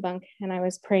got on the bunk and I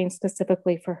was praying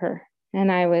specifically for her.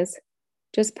 And I was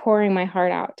just pouring my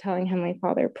heart out, telling Heavenly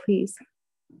Father, please,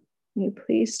 will you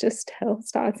please just tell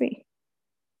Stasi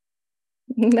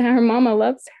that her mama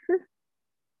loves her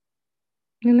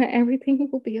and that everything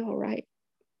will be all right.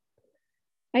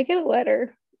 I get a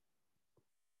letter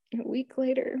a week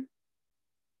later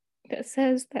that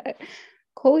says that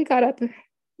Coley got up at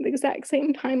the exact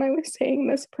same time I was saying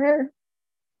this prayer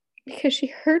because she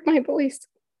heard my voice.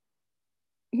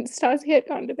 And Stasi had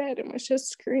gone to bed and was just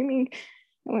screaming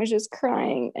and was just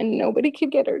crying, and nobody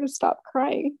could get her to stop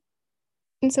crying.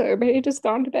 And so everybody had just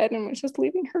gone to bed and was just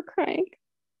leaving her crying.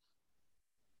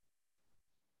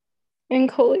 And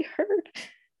Coley heard,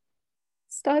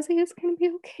 Stasi is going to be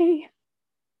okay.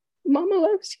 Mama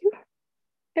loves you.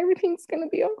 Everything's going to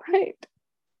be all right.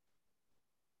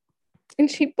 And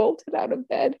she bolted out of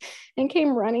bed and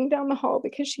came running down the hall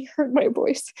because she heard my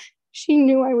voice. She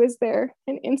knew I was there,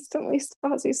 and instantly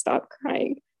Stasi stopped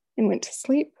crying and went to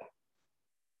sleep.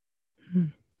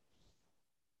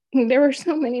 And there were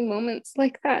so many moments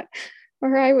like that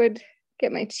where I would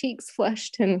get my cheeks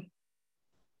flushed and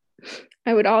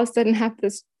I would all of a sudden have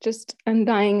this just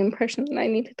undying impression that I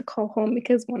needed to call home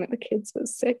because one of the kids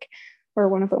was sick or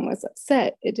one of them was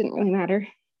upset. It didn't really matter.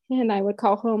 And I would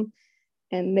call home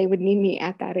and they would need me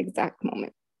at that exact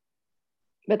moment.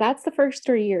 But that's the first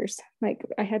 3 years. Like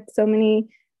I had so many,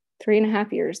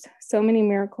 3.5 years, so many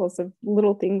miracles of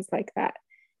little things like that.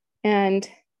 And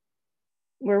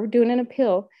we're doing an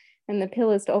appeal, and the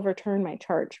appeal is to overturn my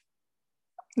charge.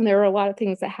 And there were a lot of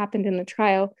things that happened in the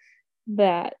trial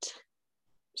that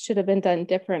should have been done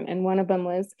different. And one of them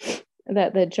was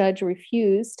that the judge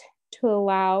refused to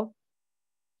allow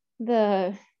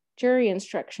the jury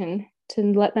instruction to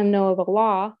let them know of a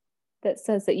law that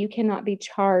says that you cannot be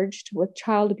charged with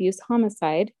child abuse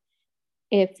homicide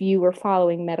if you were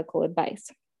following medical advice.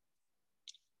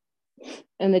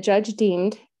 And the judge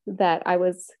deemed that I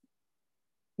was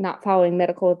not following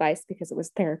medical advice because it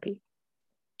was therapy.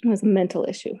 It was a mental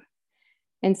issue.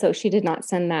 And so she did not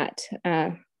send that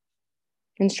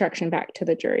instruction back to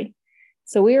the jury.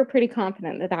 So we were pretty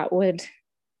confident that that would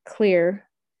clear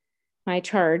my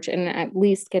charge and at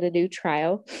least get a new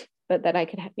trial, but that I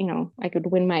could, I could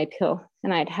win my appeal.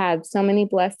 And I'd had so many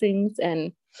blessings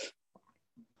and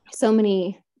so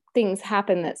many things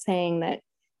happen that saying that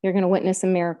you're going to witness a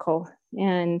miracle.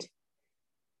 And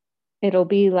it'll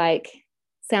be like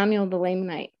Samuel the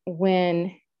Lamanite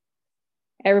when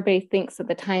everybody thinks that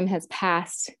the time has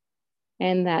passed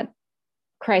and that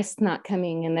Christ's not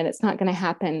coming and that it's not going to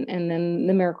happen. And then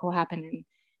the miracle happened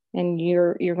and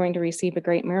you're going to receive a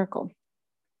great miracle.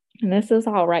 And this is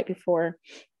all right before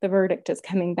the verdict is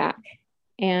coming back.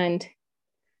 And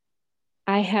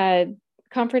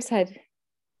conference had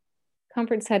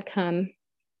come,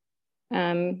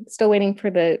 still waiting for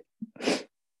the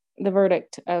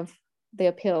verdict of the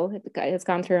appeal. It has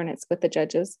gone through and it's with the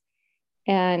judges.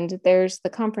 And there's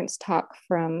the conference talk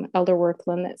from Elder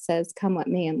Worthland that says, "Come let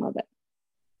me and love it."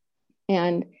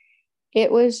 And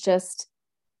it was just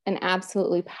an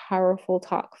absolutely powerful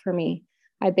talk for me.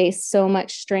 I based so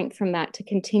much strength from that to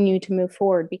continue to move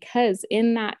forward, because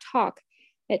in that talk,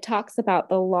 it talks about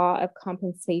the law of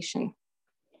compensation.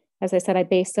 As I said, I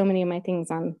base so many of my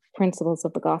things on principles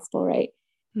of the gospel, right?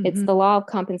 Mm-hmm. It's the law of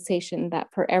compensation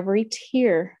that for every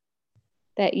tear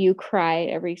that you cry,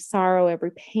 every sorrow,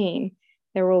 every pain,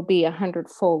 there will be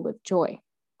 100-fold of joy.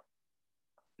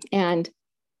 And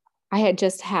I had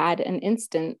just had an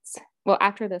instance. Well,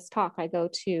 after this talk, I go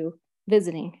to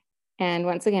visiting. And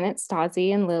once again, it's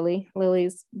Stasi and Lily.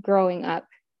 Lily's growing up.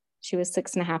 She was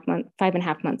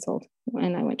 5.5 months old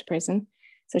when I went to prison.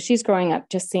 So she's growing up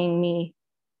just seeing me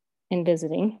and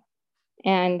visiting.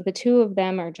 And the two of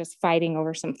them are just fighting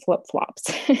over some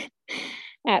flip-flops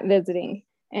at visiting.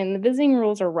 And the visiting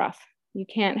rules are rough. You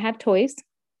can't have toys.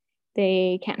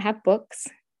 They can't have books.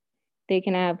 They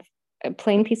can have a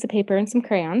plain piece of paper and some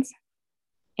crayons.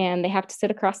 And they have to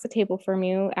sit across the table from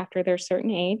you after they're a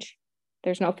certain age.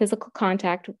 There's no physical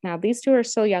contact. Now, these two are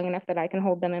still young enough that I can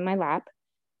hold them in my lap,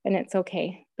 and it's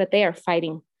okay. But they are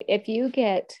fighting. If you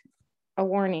get a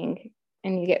warning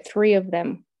and you get 3 of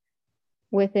them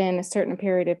within a certain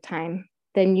period of time,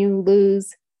 then you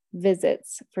lose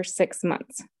visits for 6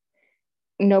 months.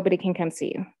 Nobody can come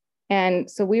see you.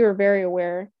 And so we were very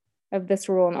aware of this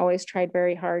rule and always tried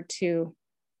very hard to,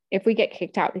 if we get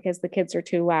kicked out because the kids are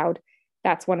too loud,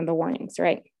 that's one of the warnings,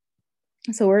 right?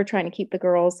 So we're trying to keep the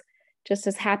girls just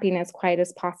as happy and as quiet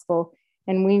as possible.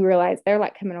 And we realized they're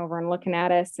like coming over and looking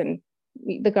at us, and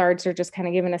the guards are just kind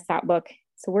of giving us that look.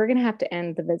 So we're going to have to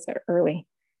end the visit early.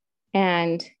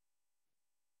 And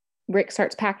Rick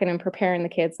starts packing and preparing the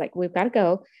kids, like, we've got to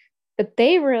go. But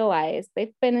they realize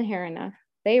they've been here enough.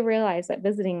 They realize that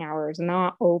visiting hour is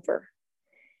not over.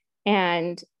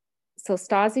 And so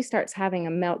Stasi starts having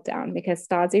a meltdown because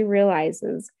Stasi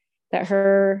realizes that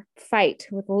her fight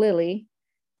with Lily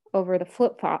over the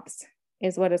flip-flops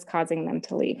is what is causing them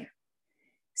to leave.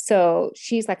 So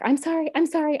she's like, I'm sorry, I'm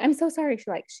so sorry.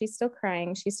 She's still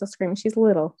crying. She's still screaming. She's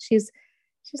little. She's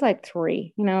like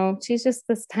 3, she's just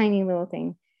this tiny little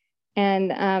thing.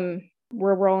 And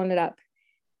we're rolling it up.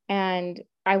 And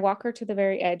I walk her to the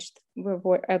very edge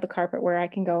of the carpet where I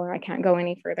can go, and I can't go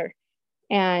any further.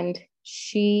 And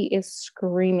she is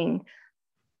screaming,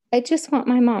 "I just want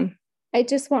my mom. I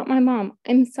just want my mom.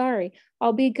 I'm sorry.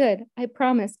 I'll be good. I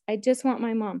promise. I just want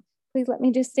my mom. Please let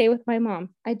me just stay with my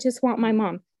mom. I just want my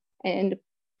mom." And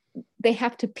they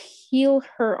have to peel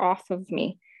her off of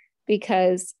me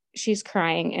because she's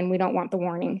crying and we don't want the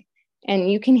warning.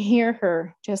 And you can hear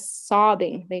her just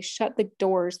sobbing. They shut the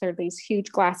doors. They're these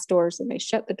huge glass doors, and they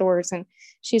shut the doors, and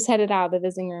she's headed out of the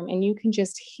visiting room, and you can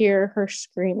just hear her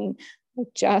screaming, "I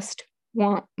just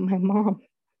want my mom.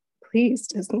 Please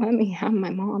just let me have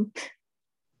my mom."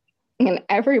 And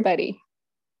everybody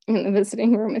in the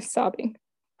visiting room is sobbing.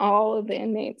 All of the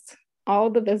inmates, all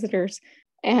the visitors.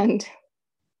 And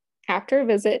after a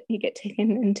visit, you get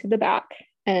taken into the back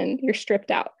and you're stripped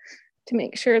out to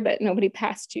make sure that nobody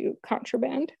passed you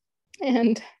contraband.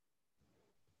 And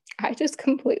I just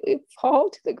completely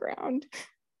fall to the ground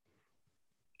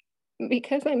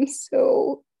because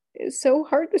it's so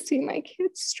hard to see my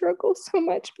kids struggle so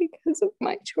much because of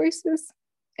my choices.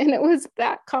 And it was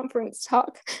that conference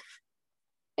talk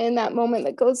and that moment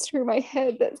that goes through my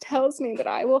head that tells me that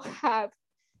I will have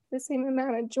the same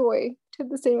amount of joy to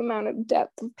the same amount of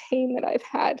depth of pain that I've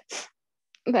had,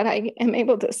 that I am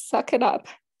able to suck it up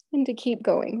and to keep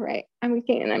going, right? I'm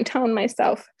telling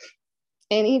myself,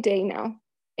 any day now,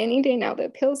 the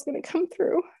appeal is going to come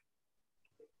through.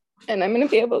 And I'm going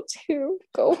to be able to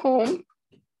go home,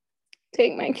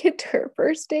 take my kid to her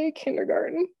first day of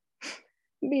kindergarten,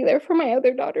 be there for my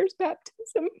other daughter's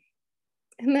baptism.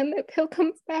 And then the appeal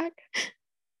comes back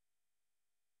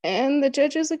and the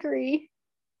judges agree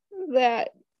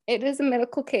that it is a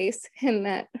medical case and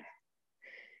that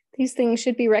these things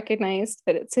should be recognized,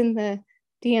 that it's in the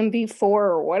DMV-4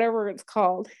 or whatever it's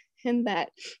called. And that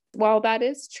while that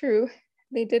is true,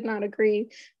 they did not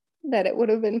agree that it would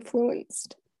have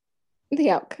influenced the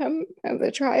outcome of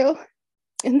the trial.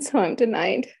 And so I'm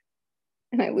denied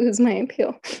and I lose my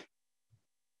appeal.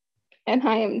 And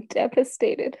I am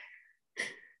devastated.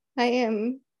 I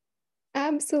am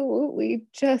absolutely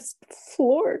just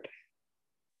floored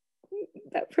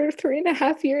that for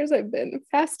 3.5 years I've been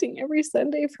fasting every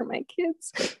Sunday for my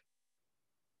kids.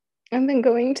 I've been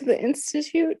going to the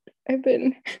institute. I've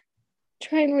been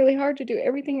trying really hard to do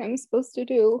everything I'm supposed to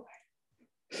do.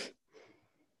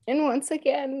 And once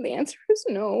again, the answer is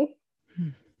no.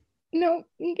 No,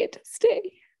 you get to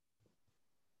stay.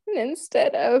 And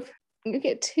instead of you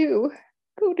get to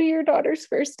go to your daughter's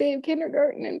first day of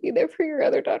kindergarten and be there for your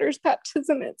other daughter's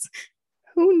baptism, it's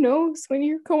who knows when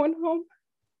you're going home.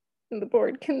 And the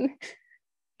board can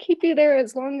keep you there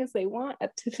as long as they want,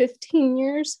 up to 15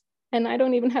 years. And I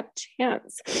don't even have a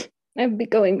chance. I'd be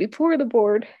going before the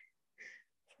board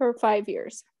for 5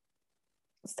 years.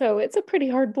 So it's a pretty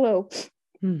hard blow.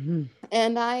 Mm-hmm.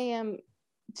 And I am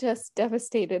just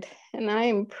devastated. And I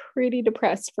am pretty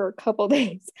depressed for a couple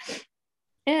days.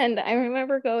 And I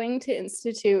remember going to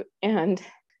institute and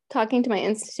talking to my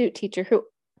institute teacher, who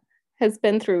has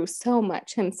been through so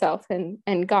much himself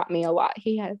and got me a lot.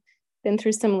 He had been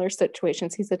through similar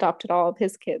situations. He's adopted all of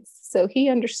his kids. So he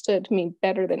understood me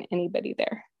better than anybody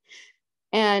there.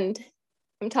 And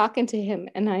I'm talking to him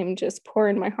and I'm just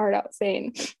pouring my heart out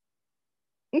saying,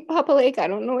 Papa Lake, I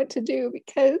don't know what to do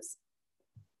because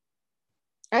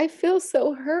I feel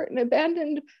so hurt and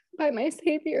abandoned by my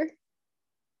Savior.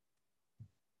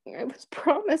 I was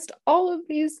promised all of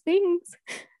these things.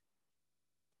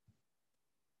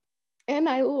 And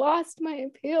I lost my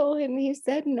appeal and he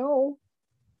said no.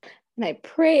 And I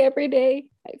pray every day.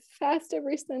 I fast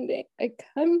every Sunday. I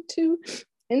come to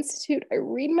institute. I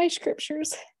read my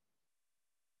scriptures.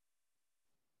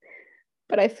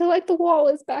 But I feel like the wall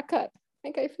is back up.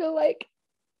 Like I feel like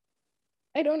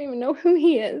I don't even know who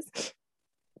he is.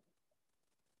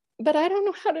 But I don't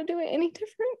know how to do it any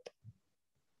different.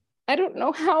 I don't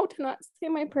know how to not say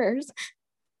my prayers.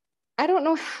 I don't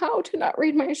know how to not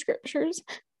read my scriptures.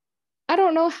 I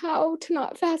don't know how to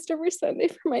not fast every Sunday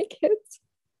for my kids.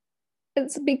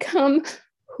 It's become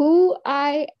who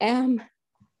I am.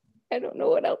 I don't know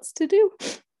what else to do.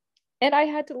 And I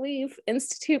had to leave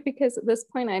institute because at this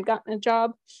point I had gotten a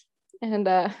job and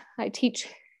I teach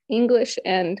English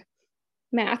and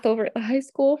math over at the high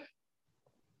school.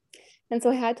 And so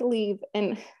I had to leave.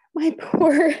 And my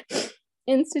poor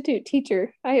institute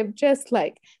teacher, I have just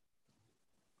like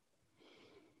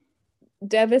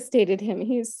devastated him.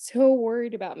 He's so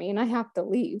worried about me and I have to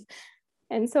leave.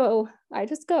 And so I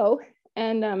just go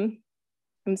and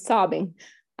I'm sobbing.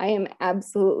 I am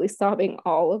absolutely sobbing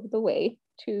all of the way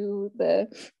to the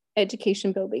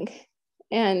education building.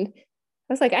 And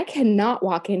I was like, I cannot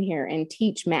walk in here and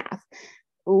teach math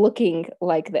looking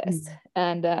like this.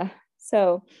 And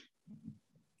so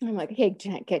I'm like, hey,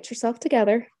 Jeanette, get yourself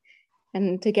together.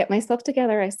 And to get myself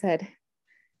together, I said,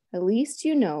 at least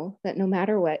you know that no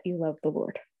matter what, you love the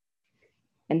Lord.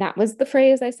 And that was the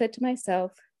phrase I said to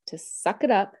myself, to suck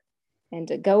it up and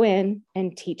to go in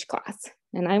and teach class.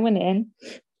 And I went in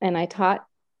and I taught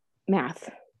math.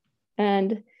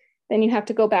 And then you have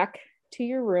to go back to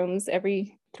your rooms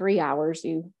every 3 hours.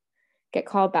 You get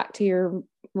called back to your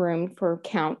room for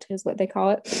count is what they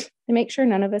call it, to make sure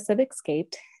none of us have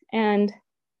escaped. And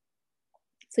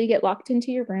so you get locked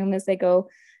into your room as they go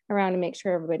around and make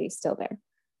sure everybody's still there.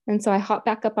 And so I hop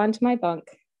back up onto my bunk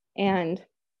and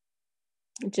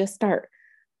just start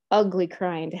ugly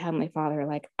crying to Heavenly Father.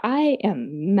 Like, I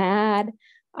am mad.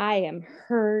 I am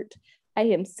hurt. I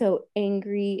am so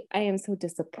angry. I am so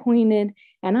disappointed.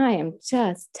 And I am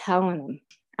just telling him,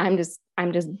 I'm just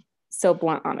so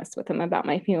blunt honest with him about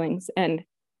my feelings. And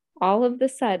all of a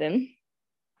sudden,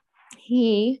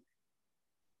 he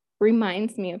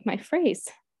reminds me of my phrase.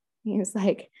 He was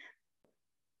like,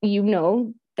 you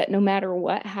know that no matter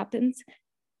what happens,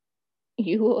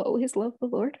 you will always love the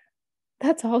Lord.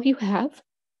 That's all you have.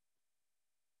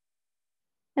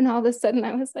 And all of a sudden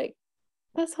I was like,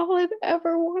 that's all I've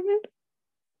ever wanted.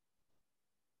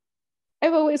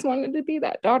 I've always wanted to be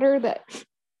that daughter that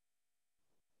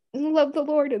loved the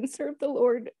Lord and served the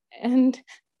Lord. And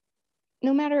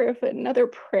no matter if another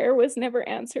prayer was never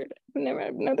answered,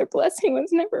 another blessing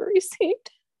was never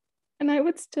received, and I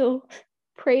would still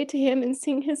pray to him and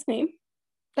sing his name.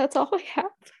 That's all I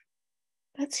have.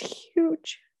 That's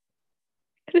huge.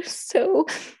 It is so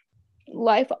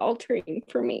life altering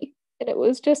for me. And it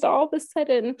was just all of a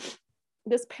sudden,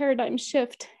 this paradigm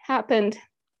shift happened.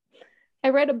 I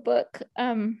read a book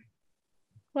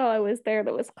while I was there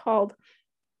that was called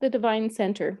The Divine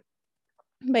Center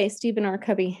by Stephen R.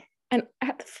 Covey. And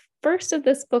at the first of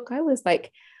this book, I was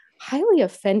like highly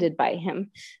offended by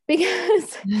him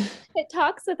because it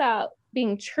talks about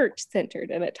being church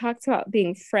centered, and it talks about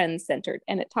being friend centered,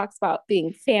 and it talks about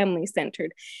being family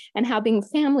centered, and how being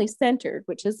family centered,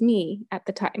 which is me at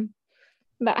the time,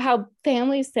 about how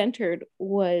family centered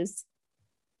was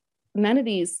none of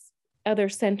these other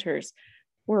centers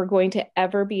were going to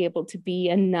ever be able to be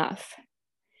enough.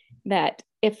 That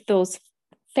if those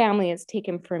family is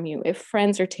taken from you, if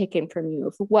friends are taken from you,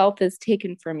 if wealth is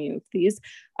taken from you, if these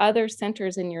other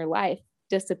centers in your life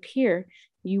disappear,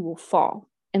 you will fall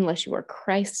unless you are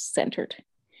Christ-centered.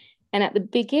 And at the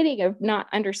beginning of not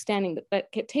understanding that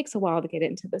it takes a while to get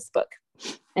into this book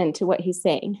and to what he's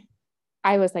saying,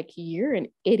 I was like, you're an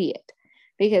idiot,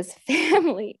 because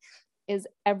family is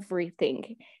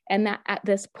everything. And that at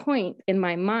this point in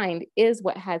my mind is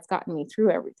what has gotten me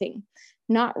through everything.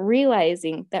 Not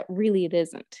realizing that really it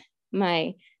isn't.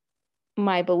 My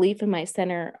belief in my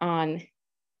center on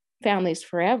families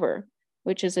forever,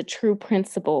 which is a true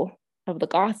principle of the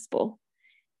gospel,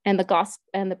 and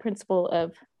the principle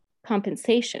of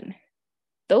compensation.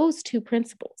 Those two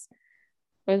principles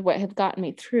are what have gotten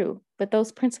me through. But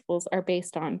those principles are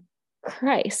based on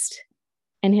Christ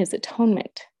and his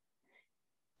atonement.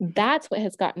 That's what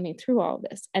has gotten me through all of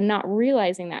this, and not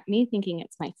realizing that, me thinking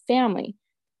it's my family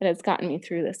that has gotten me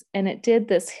through this. And it did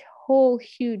this whole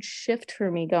huge shift for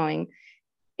me, going,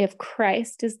 if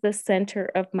Christ is the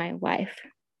center of my life,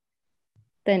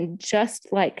 then just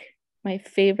like my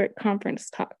favorite conference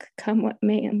talk, come what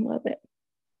may and love it,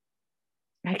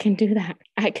 I can do that.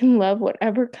 I can love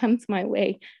whatever comes my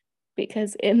way,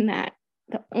 because in that,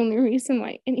 the only reason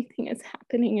why anything is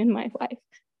happening in my life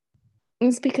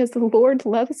is because the Lord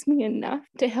loves me enough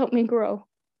to help me grow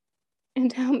and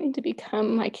to help me to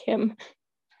become like him.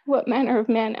 What manner of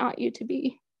man ought you to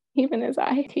be, even as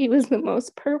I? He was the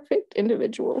most perfect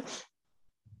individual,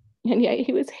 and yet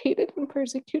he was hated and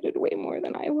persecuted way more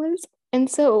than I was. And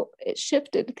so it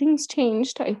shifted. Things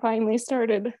changed. I finally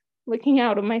started looking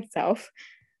out of myself,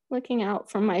 looking out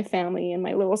from my family and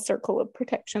my little circle of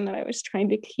protection that I was trying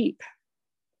to keep.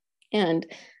 And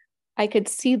I could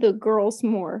see the girls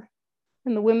more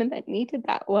and the women that needed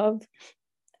that love.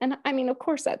 And I mean, of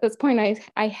course, at this point,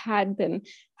 I had been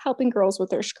helping girls with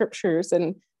their scriptures.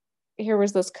 And here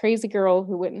was this crazy girl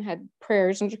who went and had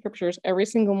prayers and scriptures every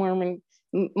single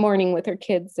morning with her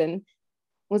kids, and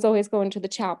was always going to the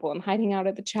chapel and hiding out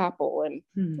at the chapel.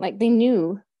 And like, they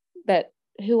knew that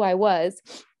who I was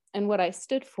and what I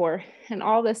stood for. And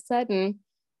all of a sudden,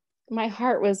 my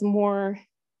heart was more,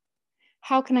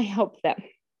 how can I help them?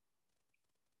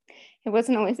 It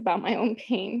wasn't always about my own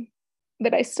pain,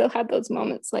 but I still had those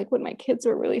moments, like when my kids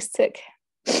were really sick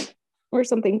or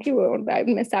something, too, I would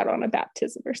miss out on a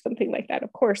baptism or something like that.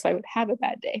 Of course, I would have a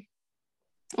bad day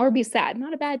or be sad,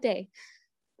 not a bad day,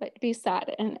 but be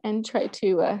sad and try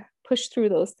to push through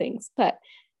those things. But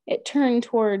it turned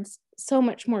towards so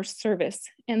much more service,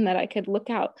 and that I could look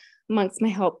out amongst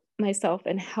myself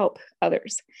and help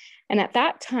others. And at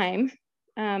that time,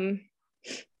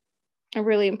 a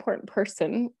really important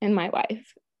person in my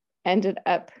life ended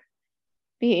up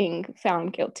being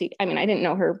found guilty. I mean, I didn't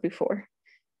know her before,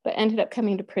 but ended up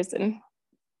coming to prison.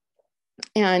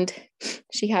 And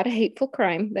she had a hateful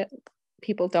crime that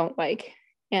people don't like.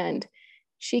 And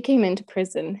she came into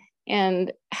prison.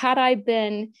 And had I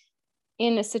been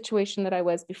in a situation that I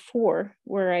was before,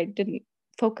 where I didn't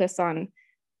focus on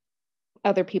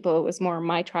other people, it was more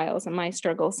my trials and my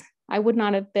struggles, I would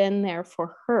not have been there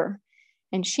for her.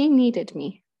 And she needed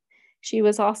me. She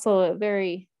was also a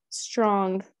very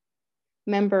strong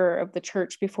member of the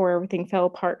church before everything fell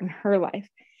apart in her life.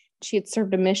 She had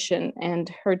served a mission,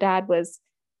 and her dad was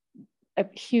a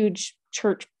huge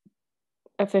church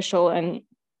official, and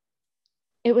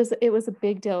it was a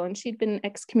big deal. And she'd been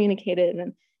excommunicated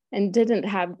and didn't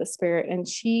have the Spirit, and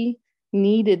she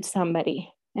needed somebody.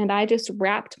 And I just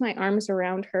wrapped my arms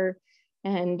around her,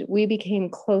 and we became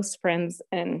close friends.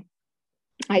 And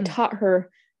I taught her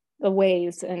the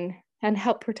ways and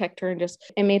helped protect her, and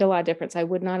just, it made a lot of difference. I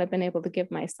would not have been able to give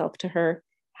myself to her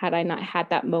had I not had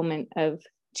that moment of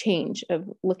change, of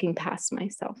looking past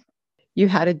myself. You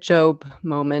had a Job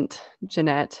moment,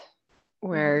 Jeanette,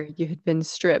 where you had been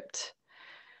stripped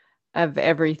of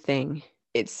everything.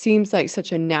 It seems like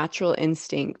such a natural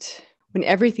instinct when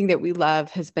everything that we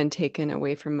love has been taken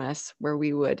away from us, where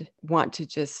we would want to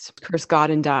just curse God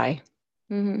and die.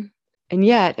 Mm-hmm. And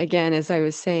yet, again, as I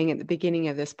was saying at the beginning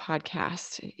of this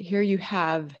podcast, here you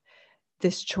have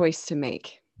this choice to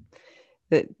make,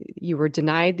 that you were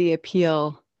denied the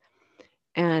appeal,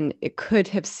 and it could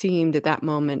have seemed at that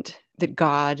moment that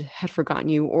God had forgotten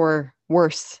you, or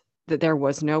worse, that there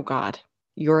was no God.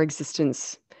 Your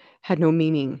existence had no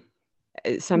meaning.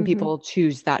 Some people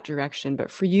choose that direction, but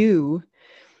for you,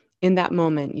 in that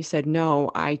moment, you said,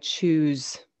 no, I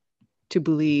choose to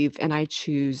believe, and I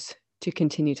choose to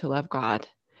continue to love God.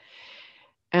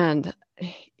 And,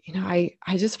 I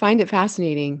just find it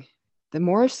fascinating. The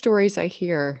more stories I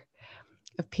hear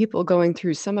of people going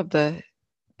through some of the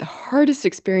hardest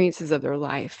experiences of their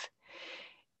life,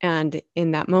 and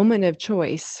in that moment of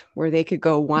choice where they could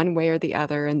go one way or the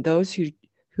other, and those who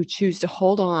choose to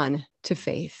hold on to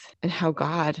faith, and how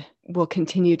God will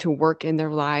continue to work in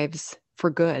their lives for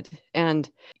good. And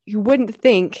you wouldn't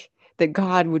think that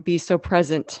God would be so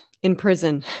present in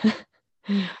prison,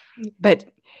 but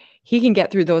he can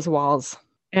get through those walls.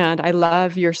 And I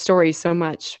love your story so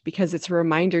much because it's a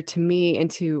reminder to me and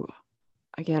to,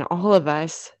 again, all of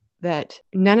us, that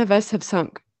none of us have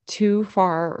sunk too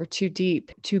far or too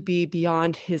deep to be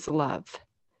beyond his love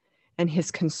and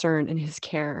his concern and his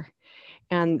care.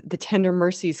 And the tender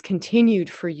mercies continued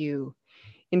for you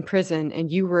in prison,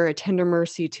 and you were a tender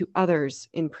mercy to others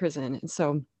in prison. And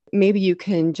so maybe you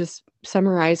can just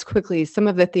summarize quickly some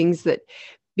of the things that,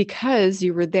 because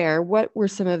you were there, what were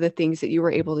some of the things that you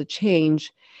were able to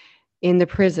change in the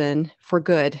prison for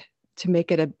good to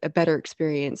make it a better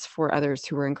experience for others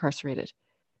who were incarcerated?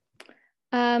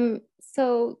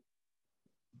 So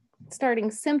starting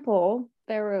simple,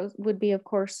 there would be, of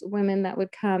course, women that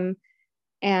would come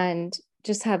and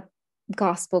just have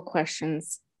gospel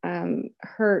questions,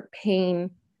 hurt, pain,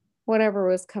 whatever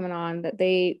was coming on that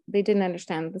they didn't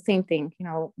understand. The same thing,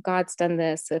 God's done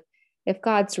this. If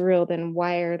God's real, then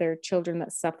why are there children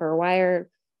that suffer? Why are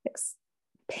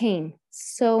pain,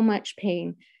 so much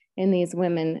pain in these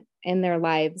women in their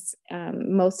lives?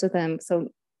 Most of them, so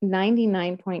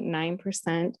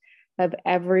 99.9% of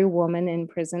every woman in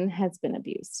prison has been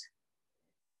abused.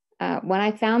 When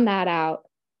I found that out,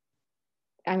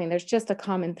 there's just a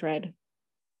common thread.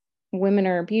 Women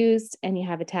are abused and you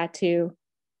have a tattoo,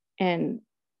 and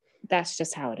that's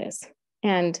just how it is.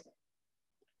 And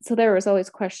so there was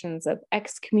always questions of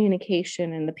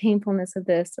excommunication and the painfulness of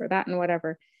this or that and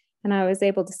whatever. And I was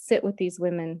able to sit with these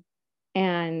women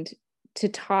and to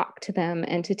talk to them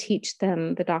and to teach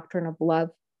them the doctrine of love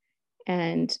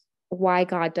and why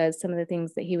God does some of the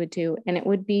things that he would do. And it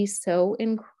would be so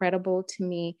incredible to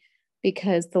me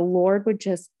because the Lord would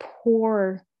just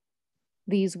pour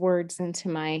these words into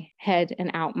my head and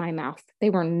out my mouth.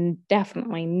 They were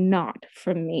definitely not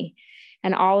from me.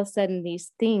 And all of a sudden,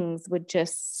 these things would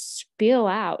just spill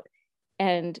out.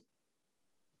 And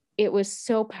it was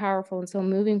so powerful and so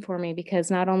moving for me because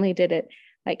not only did it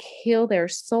heal their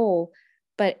soul,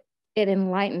 but it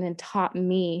enlightened and taught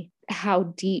me how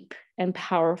deep and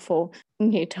powerful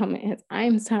the atonement is.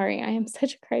 I'm sorry, I am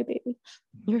such a crybaby.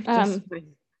 You're just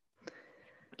fine.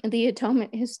 The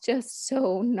atonement is just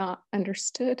so not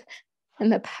understood,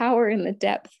 and the power and the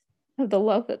depth of the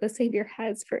love that the Savior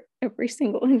has for every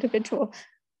single individual.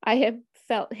 I have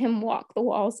felt him walk the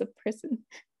walls of prison.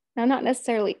 Now, not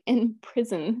necessarily in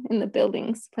prison, in the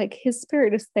buildings, his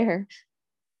spirit is there,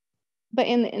 but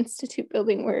in the Institute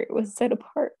building where it was set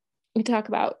apart, we talk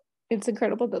about it's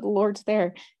incredible that the Lord's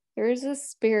there. There is a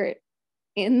spirit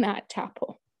in that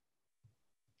chapel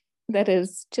that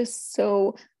is just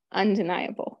so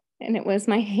undeniable. And it was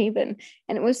my haven.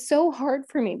 And it was so hard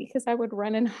for me because I would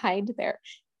run and hide there.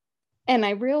 And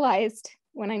I realized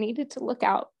when I needed to look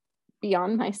out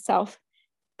beyond myself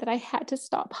that I had to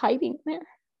stop hiding there.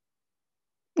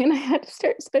 And I had to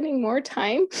start spending more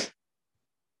time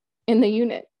in the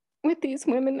unit with these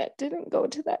women that didn't go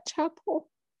to that chapel.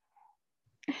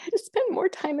 I had to spend more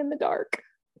time in the dark.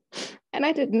 And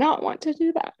I did not want to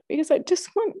do that because I just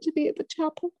wanted to be at the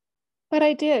chapel. But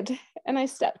I did. And I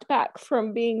stepped back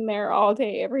from being there all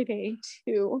day, every day,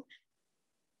 to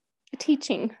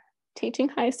teaching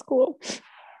high school,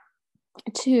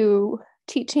 to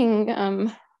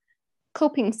teaching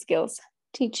coping skills,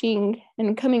 teaching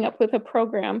and coming up with a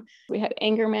program. We had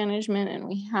anger management and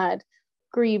we had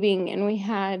grieving and we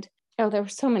had, there were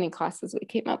so many classes we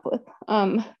came up with.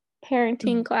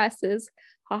 Parenting classes.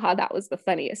 Haha, that was the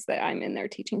funniest that I'm in there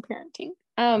teaching parenting.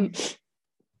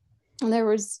 There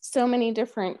was so many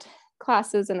different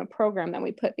classes in a program that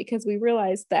we put because we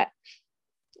realized that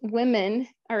women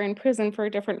are in prison for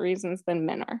different reasons than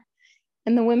men are.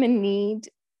 And the women need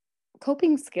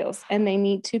coping skills, and they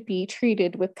need to be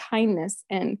treated with kindness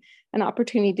and an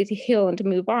opportunity to heal and to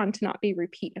move on, to not be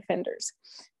repeat offenders.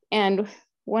 And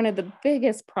one of the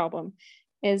biggest problem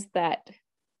is that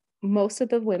most of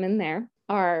the women there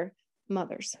are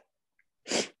mothers.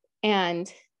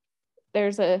 And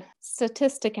there's a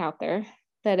statistic out there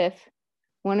that if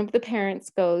one of the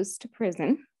parents goes to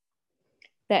prison,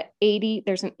 that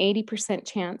there's an 80%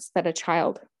 chance that a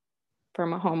child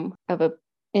from a home of a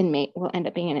inmate will end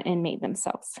up being an inmate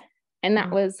themselves. And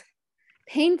that was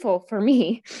painful for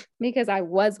me because I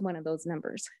was one of those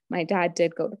numbers. My dad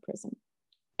did go to prison.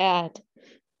 And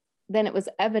then it was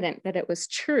evident that it was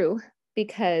true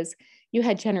because you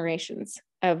had generations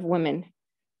of women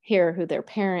here who their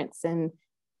parents and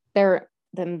their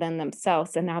them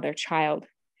themselves and now their child.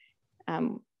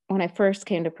 When I first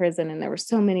came to prison, and there were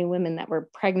so many women that were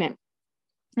pregnant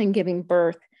and giving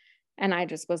birth, and I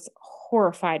just was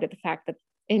horrified at the fact that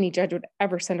any judge would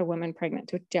ever send a woman pregnant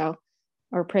to jail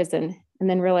or prison, and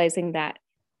then realizing that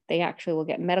they actually will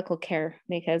get medical care,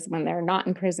 because when they're not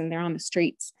in prison, they're on the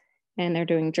streets and they're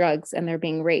doing drugs and they're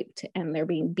being raped and they're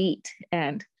being beat,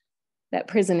 and that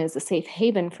prison is a safe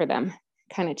haven for them.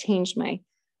 Kind of changed my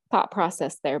thought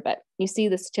process there. But you see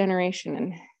this generation.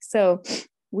 And so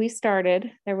we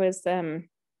started, there was an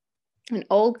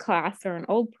old class or an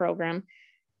old program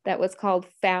that was called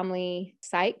Family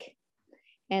Psych.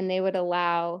 And they would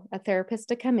allow a therapist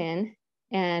to come in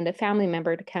and a family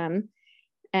member to come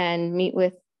and meet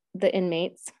with the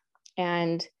inmates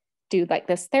and do like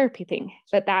this therapy thing.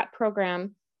 But that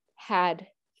program had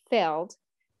failed,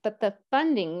 but the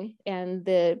funding and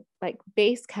the like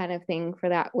base kind of thing for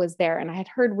that was there. And I had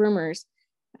heard rumors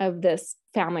of this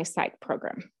family psych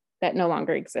program that no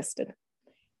longer existed.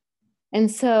 And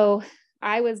so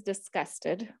I was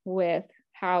disgusted with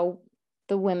how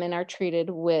the women are treated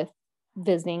with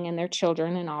visiting and their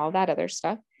children and all that other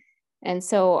stuff. And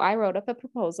so I wrote up a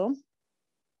proposal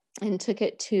and took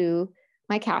it to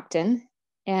my captain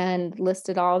and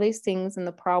listed all these things and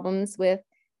the problems with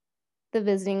the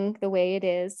visiting the way it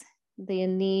is, the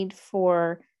need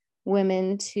for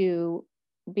women to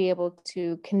be able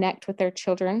to connect with their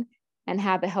children and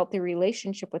have a healthy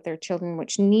relationship with their children,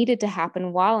 which needed to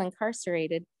happen while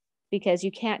incarcerated, because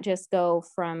you can't just go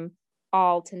from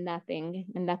all to nothing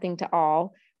and nothing to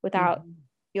all without,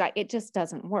 like, it just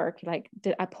doesn't work. Like,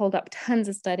 I pulled up tons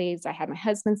of studies. I had my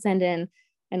husband send in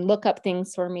and look up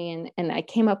things for me. And I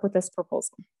came up with this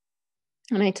proposal.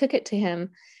 And I took it to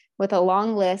him with a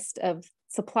long list of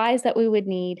supplies that we would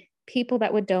need, people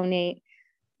that would donate,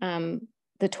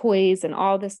 the toys and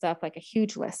all this stuff, like a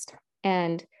huge list,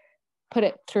 and put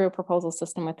it through a proposal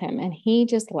system with him. And he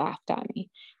just laughed at me.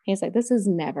 He's like, this is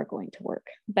never going to work.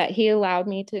 But he allowed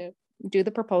me to do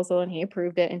the proposal, and he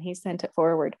approved it, and he sent it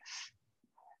forward,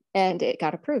 and it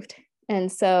got approved.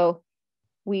 And so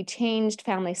we changed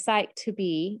Family Psych to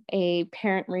be a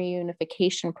parent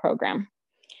reunification program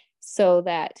so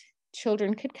that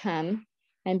children could come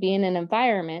and be in an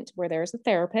environment where there's a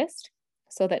therapist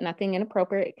so that nothing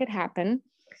inappropriate could happen,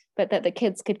 but that the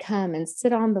kids could come and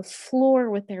sit on the floor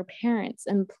with their parents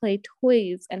and play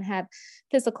toys and have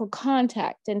physical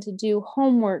contact and to do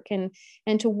homework and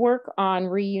to work on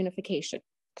reunification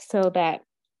so that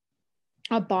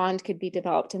a bond could be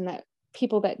developed, and that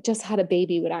people that just had a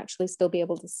baby would actually still be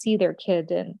able to see their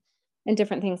kid and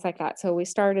different things like that. So we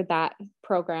started that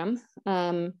program.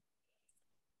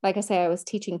 Like I say, I was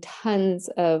teaching tons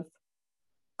of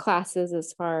classes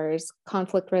as far as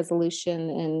conflict resolution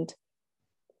and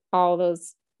all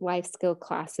those life skill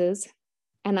classes.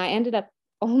 And I ended up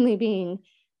only being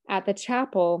at the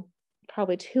chapel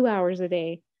probably 2 hours a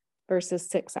day versus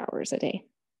 6 hours a day.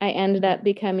 I ended up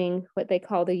becoming what they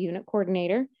call the unit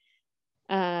coordinator.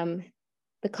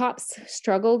 The cops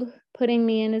struggled putting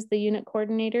me in as the unit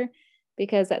coordinator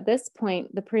because at this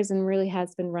point, the prison really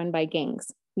has been run by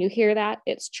gangs. You hear that?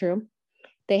 It's true.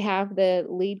 They have the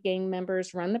lead gang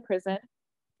members run the prison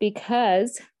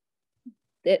because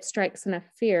it strikes enough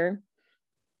fear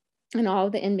in all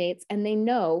of the inmates, and they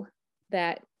know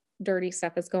that dirty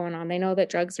stuff is going on. They know that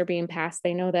drugs are being passed.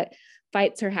 They know that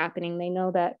fights are happening. They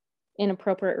know that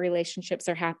inappropriate relationships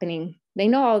are happening. They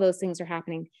know all those things are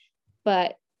happening,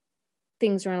 but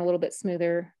things run a little bit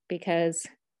smoother because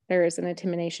there is an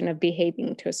intimidation of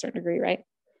behaving to a certain degree, right?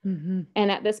 Mm-hmm.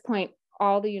 And at this point,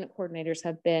 all the unit coordinators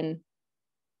have been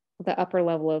the upper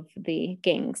level of the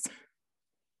gangs.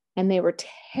 And they were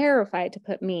terrified to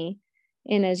put me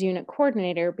in as unit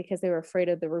coordinator because they were afraid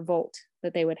of the revolt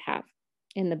that they would have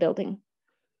in the building,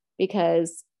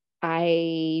 because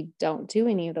I don't do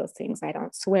any of those things. I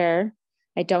don't swear.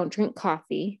 I don't drink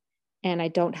coffee, and I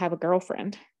don't have a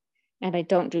girlfriend, and I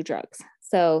don't do drugs.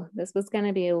 So this was going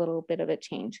to be a little bit of a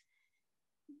change.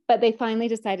 But they finally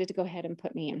decided to go ahead and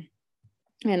put me in.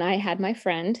 And I had my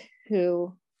friend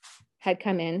who had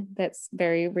come in that's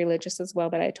very religious as well,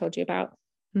 that I told you about.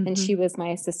 Mm-hmm. And she was my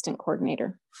assistant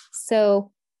coordinator.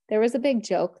 So there was a big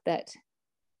joke that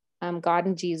God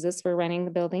and Jesus were running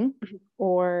the building,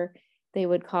 or they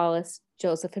would call us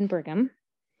Joseph and Brigham.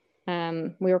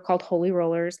 We were called Holy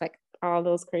Rollers, like all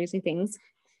those crazy things.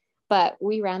 But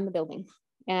we ran the building.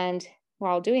 And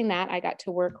while doing that, I got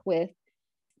to work with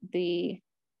the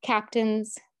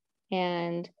captains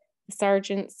and the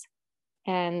sergeants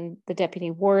and the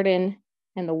deputy warden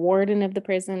and the warden of the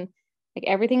prison. Like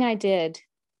everything I did,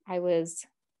 I was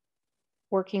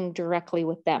working directly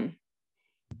with them.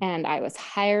 And I was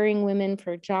hiring women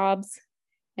for jobs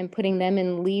and putting them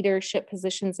in leadership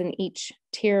positions in each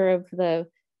tier of the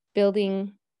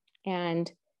building.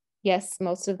 And yes,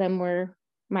 most of them were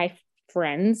my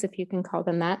friends, if you can call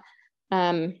them that.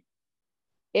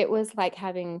 It was like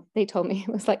they told me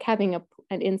it was like having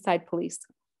an inside police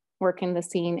working the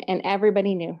scene, and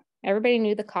everybody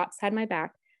knew the cops had my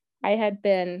back. I had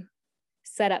been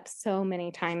set up so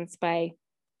many times by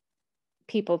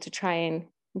people to try and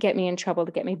get me in trouble,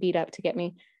 to get me beat up, to get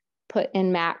me put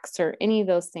in max or any of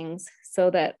those things, so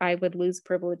that I would lose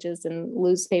privileges and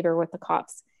lose favor with the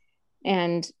cops.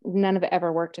 And none of it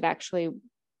ever worked. It actually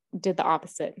did the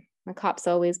opposite. The cops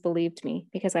always believed me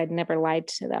because I'd never lied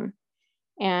to them.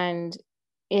 And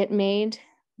it made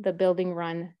the building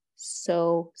run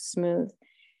so smooth.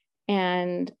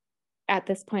 And at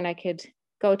this point, I could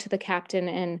go to the captain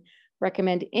and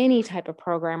recommend any type of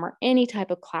program or any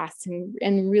type of class,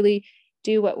 and really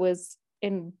do what was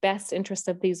in best interest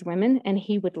of these women. And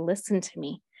he would listen to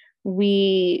me.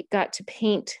 We got to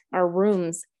paint our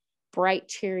rooms bright,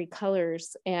 cheery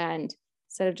colors, and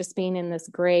instead of just being in this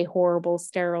gray, horrible,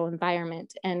 sterile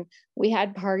environment. And we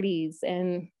had parties,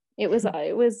 and it was,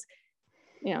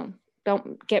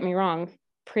 don't get me wrong,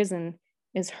 prison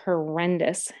is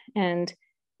horrendous, and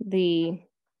the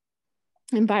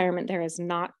environment there is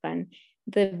not fun.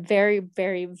 The very,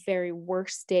 very, very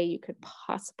worst day you could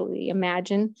possibly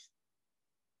imagine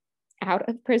out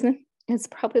of prison is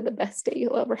probably the best day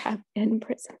you'll ever have in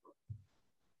prison.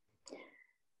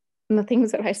 And the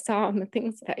things that I saw and the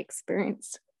things that I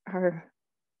experienced are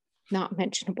not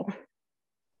mentionable.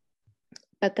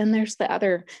 But then there's the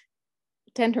other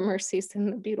tender mercies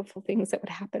and the beautiful things that would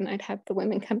happen. I'd have the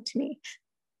women come to me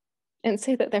and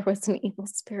say that there was an evil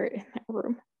spirit in that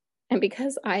room. And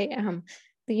because I am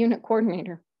the unit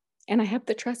coordinator and I have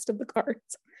the trust of the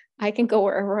guards, I can go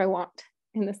wherever I want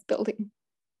in this building.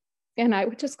 And I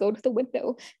would just go to the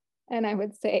window and I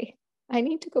would say, I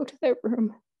need to go to their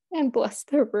room and bless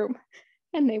their room.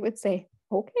 And they would say,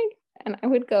 okay. And I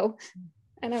would go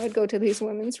to these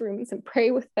women's rooms and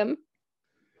pray with them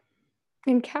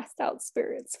and cast out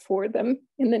spirits for them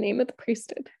in the name of the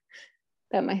priesthood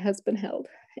that my husband held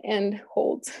and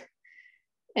holds.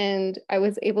 And I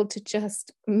was able to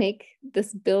just make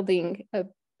this building a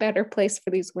better place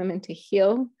for these women to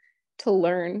heal, to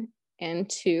learn, and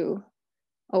to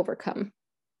overcome.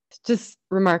 It's just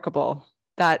remarkable,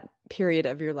 that period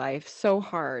of your life. So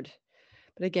hard.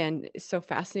 But again, it's so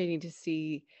fascinating to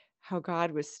see how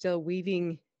God was still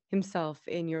weaving himself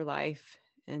in your life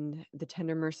and the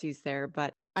tender mercies there.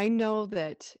 But I know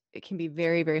that it can be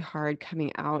very, very hard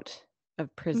coming out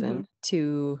of prison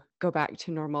to go back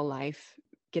to normal life.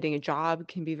 Getting a job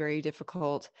can be very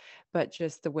difficult, but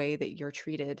just the way that you're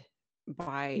treated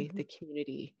by the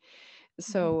community.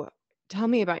 So tell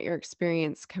me about your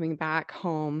experience coming back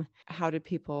home. How did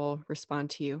people respond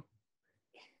to you?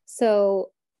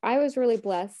 So I was really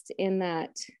blessed in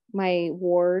that my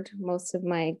ward, most of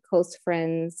my close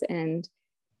friends and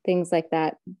things like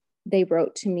that, they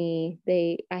wrote to me.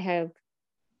 I have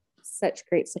such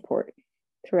great support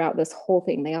throughout this whole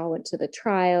thing. They all went to the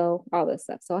trial, all this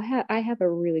stuff. So I have a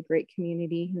really great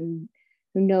community who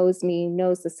knows me,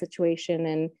 knows the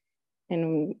situation,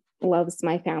 and loves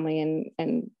my family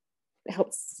and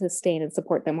helps sustain and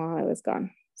support them while I was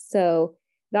gone. So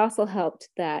it also helped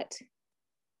that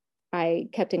I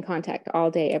kept in contact all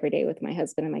day, every day with my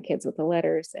husband and my kids with the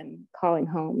letters and calling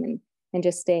home and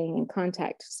just staying in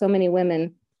contact. So many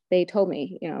women, they told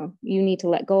me, you need to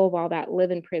let go of all that,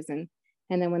 live in prison.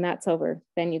 And then when that's over,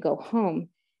 then you go home.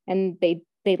 And they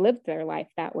lived their life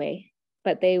that way,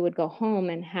 but they would go home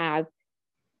and have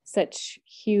such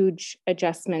huge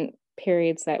adjustment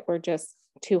periods that were just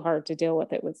too hard to deal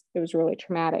with. It was really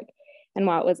traumatic. And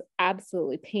while it was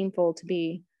absolutely painful to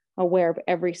be aware of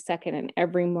every second and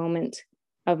every moment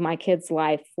of my kid's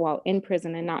life while in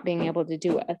prison and not being able to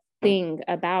do thing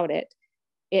about it,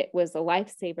 it was a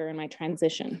lifesaver in my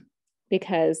transition,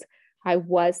 because I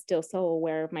was still so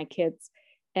aware of my kids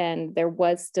and there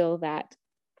was still that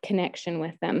connection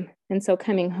with them. And so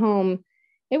coming home,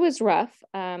 it was rough.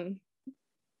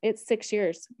 It's 6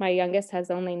 years. My youngest has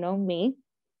only known me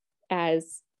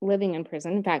as living in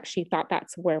prison. In fact, she thought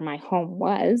that's where my home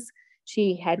was.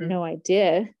 She had no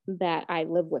idea that I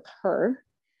live with her.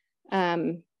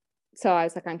 So I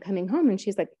was like, I'm coming home. And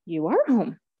she's like, you are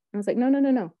home. I was like,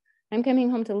 no. I'm coming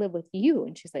home to live with you.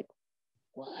 And she's like,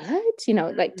 what?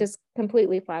 Like just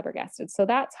completely flabbergasted. So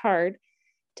that's hard,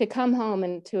 to come home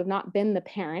and to have not been the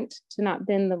parent, to not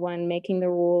been the one making the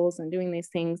rules and doing these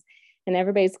things. And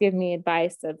everybody's giving me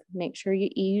advice of make sure you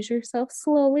ease yourself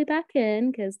slowly back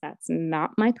in, because that's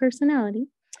not my personality.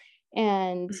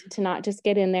 And to not just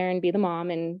get in there and be the mom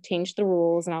and change the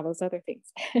rules and all those other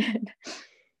things.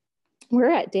 We're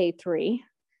at day 3,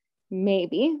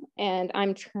 maybe. And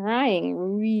I'm trying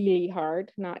really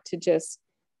hard not to just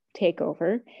take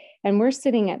over. And we're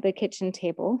sitting at the kitchen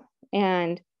table,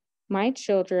 and my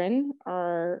children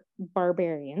are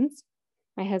barbarians.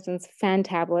 My husband's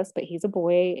fantabulous, but he's a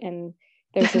boy, and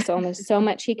there's just only so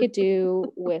much he could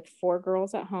do with 4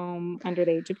 girls at home under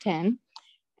the age of 10.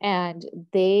 And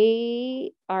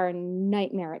they are a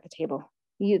nightmare at the table.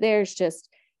 There's just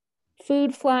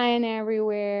food flying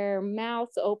everywhere,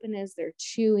 mouths open as they're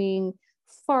chewing,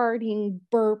 farting,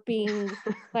 burping.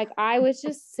 Like I was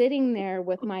just sitting there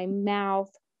with my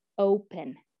mouth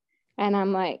open. And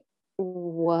I'm like,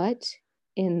 what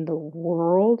in the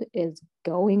world is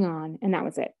going on? And that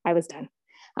was it. I was done.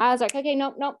 I was like, okay,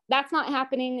 nope, that's not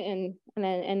happening.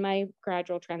 And my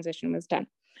gradual transition was done.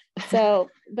 So,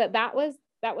 but that was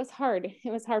hard.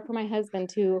 It was hard for my husband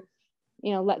to,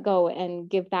 let go and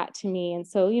give that to me. And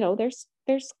so,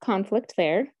 there's conflict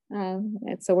there. And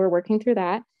so we're working through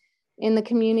that. In the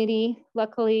community,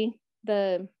 luckily,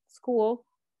 the school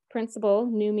principal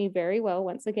knew me very well.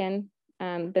 Once again,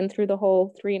 been through the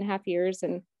whole 3.5 years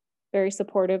and very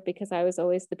supportive, because I was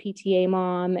always the PTA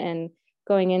mom and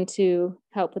going into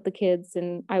help with the kids.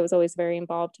 And I was always very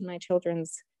involved in my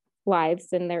children's lives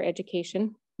and their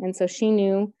education. And so she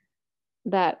knew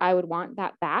that I would want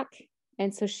that back.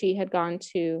 And so she had gone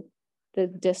to the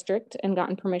district and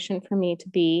gotten permission for me to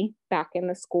be back in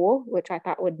the school, which I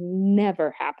thought would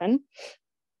never happen.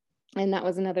 And that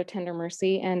was another tender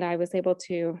mercy. And I was able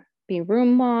to be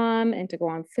room mom and to go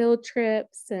on field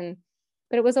trips.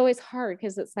 But it was always hard,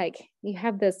 because it's like you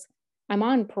have this, I'm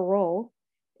on parole,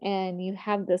 and you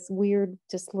have this weird,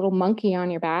 just little monkey on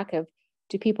your back of,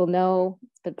 do people know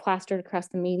it's been plastered across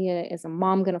the media? Is a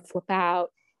mom going to flip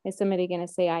out? Is somebody going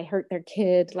to say I hurt their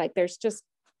kid? Like there's just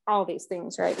all these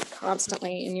things, right?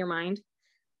 Constantly in your mind.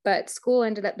 But school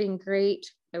ended up being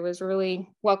great. I was really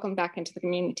welcomed back into the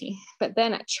community. But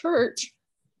then at church,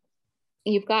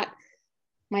 you've got,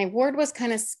 my ward was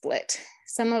kind of split.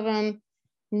 Some of them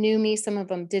knew me, some of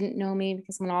them didn't know me,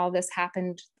 because when all this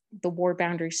happened, the ward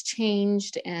boundaries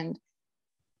changed. And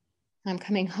I'm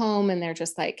coming home and they're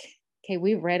just like, okay,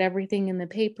 we read everything in the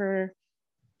paper.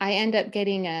 I end up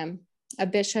getting a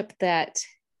bishop that,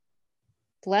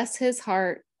 bless his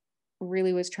heart,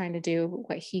 really was trying to do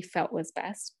what he felt was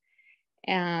best.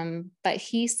 But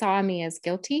he saw me as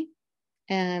guilty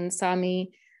and saw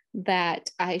me that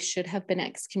I should have been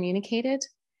excommunicated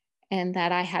and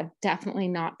that I had definitely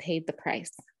not paid the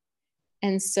price.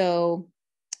 And so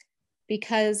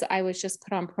because I was just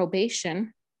put on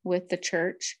probation with the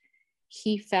church,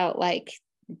 he felt like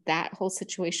that whole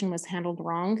situation was handled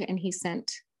wrong, and he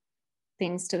sent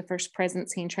things to the First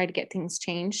Presidency and tried to get things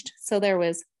changed. So there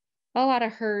was a lot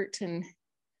of hurt and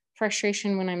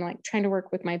frustration when I'm like trying to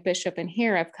work with my bishop. And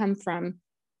here I've come from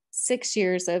 6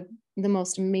 years of the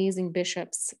most amazing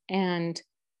bishops and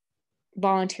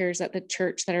volunteers at the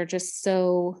church that are just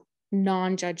so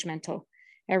non-judgmental.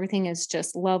 Everything is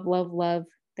just love, love, love.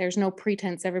 There's no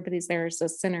pretense. Everybody's there as a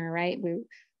sinner, right?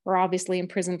 We're obviously in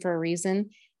prison for a reason.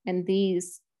 And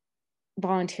these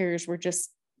volunteers were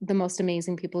just the most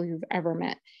amazing people you've ever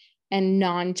met, and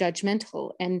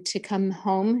non-judgmental. And to come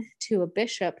home to a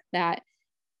bishop that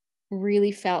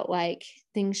really felt like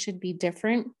things should be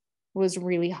different was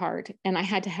really hard. And I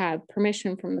had to have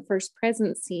permission from the First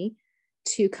Presidency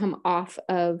to come off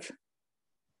of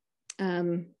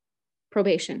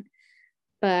probation,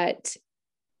 but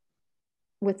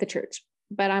with the church.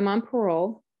 But I'm on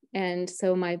parole. And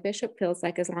so my bishop feels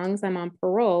like as long as I'm on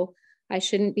parole, I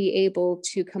shouldn't be able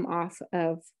to come off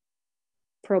of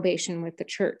probation with the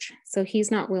church. So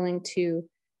he's not willing to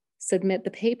submit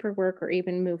the paperwork or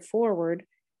even move forward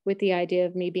with the idea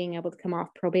of me being able to come off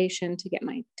probation to get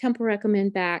my temple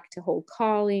recommend back, to hold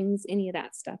callings, any of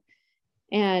that stuff.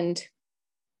 And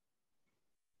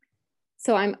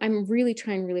So I'm really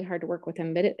trying really hard to work with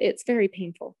him, but it's very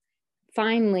painful.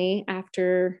 Finally,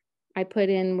 after I put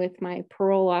in with my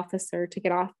parole officer to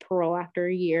get off parole after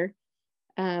a year,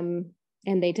 and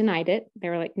they denied it. They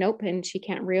were like, nope, and she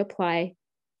can't reapply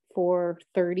for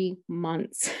 30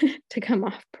 months to come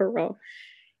off parole.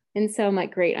 And so I'm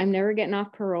like, great, I'm never getting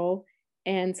off parole.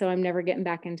 And so I'm never getting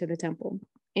back into the temple.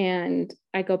 And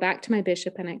I go back to my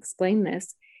bishop and I explain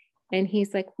this. And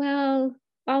he's like, well,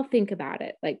 I'll think about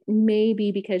it. Like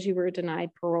maybe because you were denied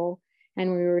parole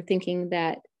and we were thinking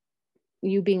that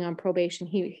you being on probation,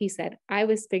 he said, I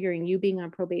was figuring you being on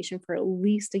probation for at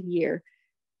least a year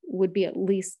would be at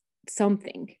least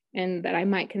something, and that I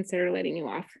might consider letting you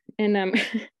off. And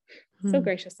so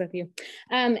gracious of you.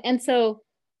 And so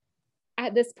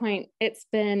at this point, it's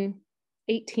been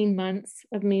 18 months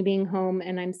of me being home,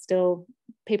 and I'm still,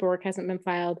 paperwork hasn't been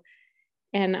filed,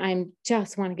 and I'm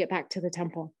just want to get back to the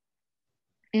temple.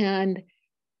 And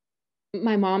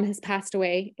my mom has passed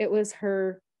away. It was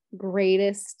her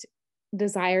greatest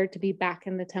desire to be back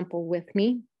in the temple with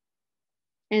me.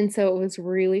 And so it was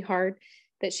really hard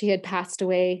that she had passed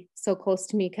away so close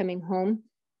to me coming home,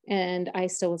 and I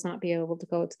still was not be able to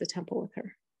go to the temple with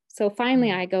her. So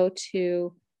finally I go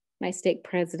to my stake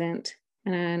president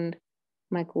and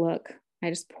I'm like, look, I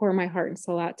just pour my heart and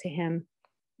soul out to him.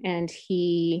 And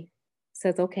he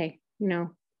says, okay,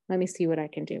 let me see what I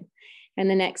can do. And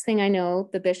the next thing I know,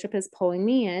 the bishop is pulling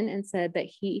me in and said that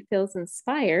he feels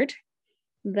inspired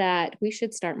that we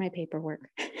should start my paperwork.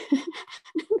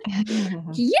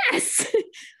 Yes.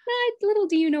 But little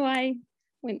do you know, I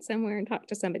went somewhere and talked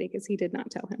to somebody because he did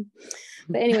not tell him.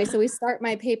 But anyway, so we start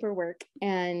my paperwork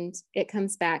and it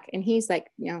comes back and he's like,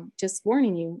 just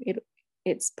warning you,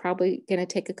 it's probably going to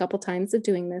take a couple times of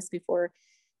doing this before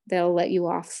they'll let you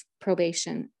off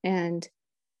probation. And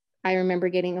I remember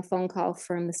getting a phone call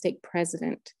from the stake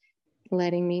president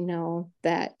letting me know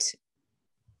that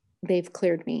they've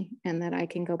cleared me and that I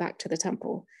can go back to the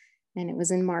temple. And it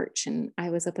was in March and I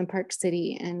was up in Park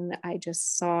City and I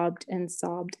just sobbed and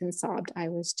sobbed and sobbed. I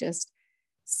was just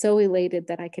so elated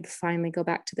that I could finally go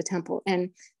back to the temple.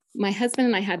 And my husband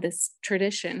and I had this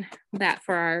tradition that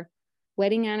for our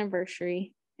wedding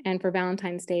anniversary and for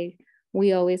Valentine's Day,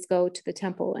 we always go to the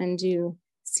temple and do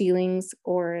sealings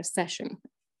or a session.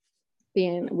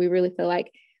 And we really feel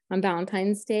like on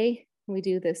Valentine's Day, we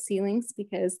do the sealings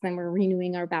because then we're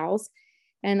renewing our vows.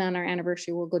 And on our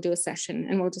anniversary, we'll go do a session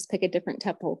and we'll just pick a different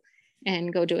temple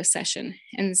and go do a session.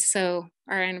 And so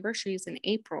our anniversary is in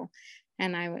April.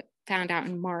 And I found out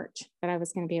in March that I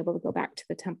was going to be able to go back to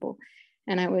the temple.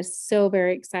 And I was so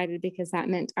very excited because that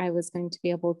meant I was going to be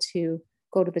able to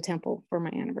go to the temple for my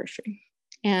anniversary.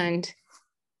 And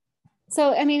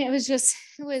so, I mean, it was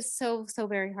so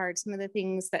very hard. Some of the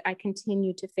things that I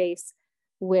continue to face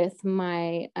with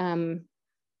my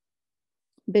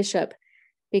bishop,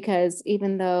 because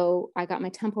even though I got my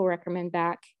temple recommend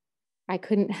back, I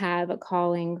couldn't have a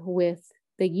calling with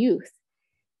the youth.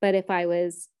 But if I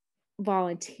was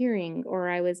volunteering or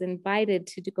I was invited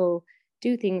to go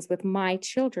do things with my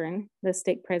children, the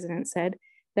stake president said,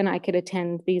 then I could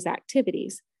attend these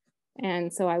activities.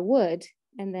 And so I would.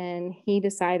 And then he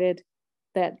decided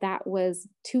that was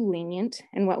too lenient.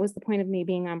 And what was the point of me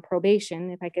being on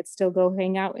probation if I could still go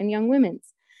hang out in Young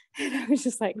Women's? And I was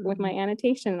just like, with my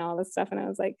annotation and all this stuff. And I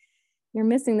was like, you're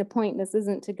missing the point. This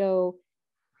isn't to go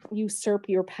usurp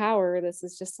your power. This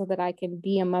is just so that I can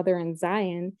be a mother in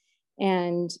Zion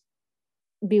and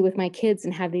be with my kids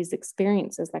and have these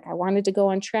experiences. Like I wanted to go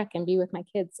on Trek and be with my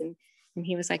kids. And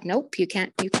he was like, nope, you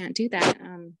can't do that.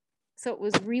 So it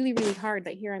was really, really hard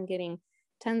that here I'm getting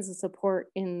tons of support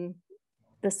in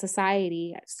the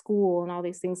society at school and all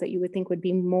these things that you would think would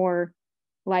be more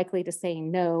likely to say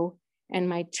no. And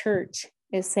my church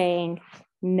is saying,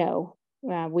 no,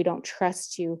 we don't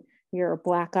trust you. You're a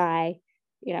black eye.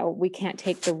 We can't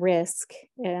take the risk.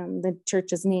 The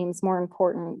church's name's more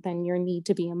important than your need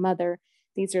to be a mother.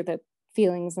 These are the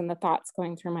feelings and the thoughts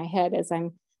going through my head as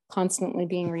I'm constantly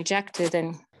being rejected.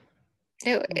 And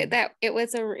it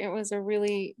was a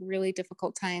really, really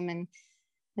difficult time.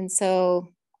 And so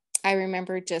I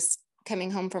remember just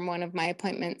coming home from one of my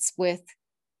appointments with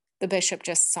the bishop,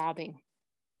 just sobbing,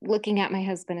 looking at my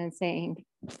husband and saying,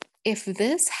 if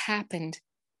this happened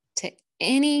to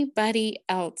anybody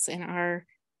else in our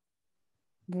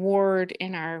ward,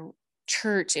 in our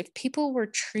church, if people were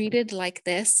treated like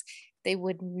this, they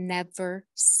would never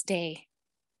stay.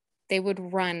 They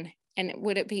would run. And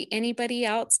would it be anybody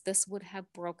else, this would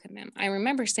have broken them. I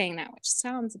remember saying that, which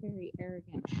sounds very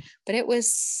arrogant, but it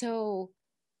was so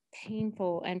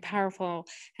painful and powerful.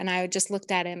 And I just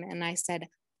looked at him and I said,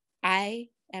 I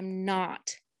am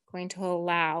not going to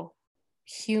allow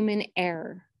human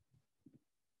error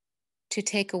to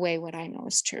take away what I know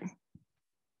is true.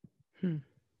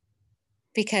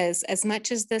 Because as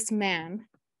much as this man,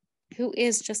 who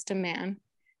is just a man,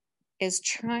 is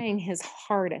trying his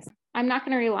hardest, I'm not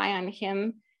going to rely on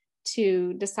him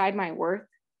to decide my worth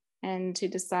and to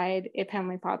decide if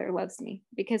Heavenly Father loves me,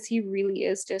 because he really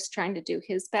is just trying to do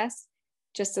his best,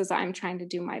 just as I'm trying to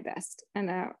do my best. And,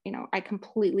 I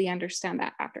completely understand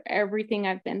that after everything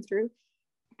I've been through,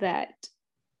 that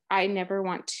I never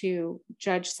want to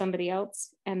judge somebody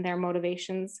else and their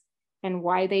motivations and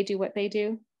why they do what they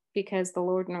do, because the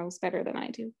Lord knows better than I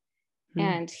do.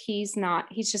 And he's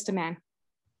just a man.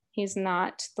 He's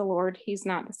not the Lord. He's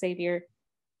not the Savior.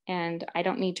 And I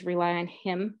don't need to rely on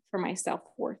him for my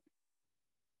self-worth.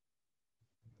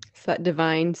 It's that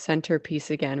divine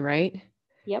centerpiece again, right?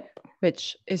 Yep.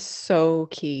 Which is so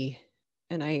key.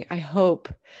 And I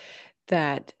hope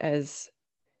that as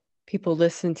people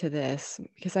listen to this,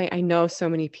 because I know so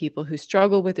many people who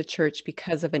struggle with the church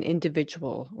because of an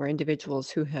individual or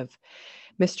individuals who have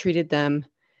mistreated them.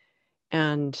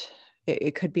 And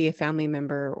it could be a family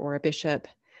member or a bishop.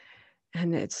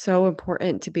 And it's so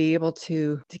important to be able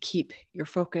to keep your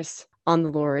focus on the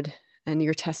Lord and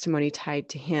your testimony tied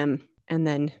to him. And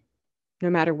then no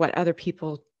matter what other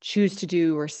people choose to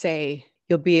do or say,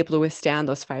 you'll be able to withstand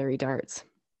those fiery darts.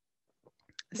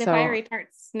 The fiery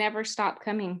darts never stop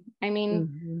coming. I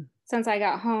mean, since I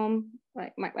got home,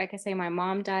 like I say, my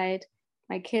mom died,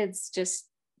 my kids just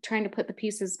trying to put the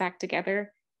pieces back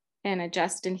together and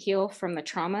adjust and heal from the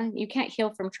trauma. You can't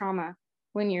heal from trauma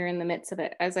when you're in the midst of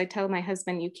it. As I tell my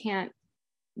husband, you can't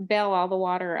bail all the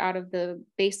water out of the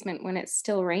basement when it's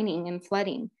still raining and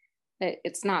flooding.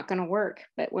 It's not going to work.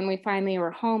 But when we finally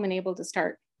were home and able to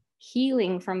start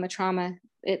healing from the trauma,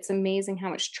 it's amazing how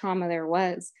much trauma there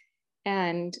was.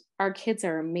 And our kids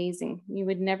are amazing. You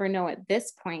would never know at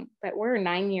this point, but we're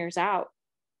 9 years out.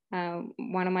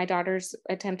 One of my daughters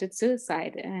attempted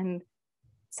suicide, and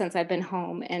since I've been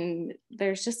home, and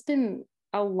there's just been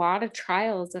a lot of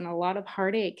trials and a lot of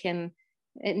heartache, and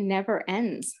it never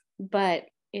ends. But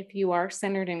if you are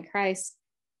centered in Christ,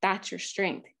 that's your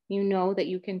strength. You know that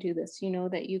you can do this. You know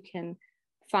that you can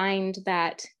find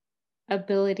that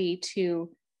ability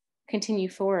to continue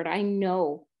forward. I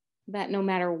know that no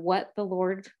matter what the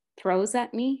Lord throws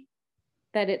at me,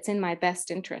 that it's in my best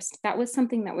interest. That was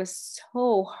something that was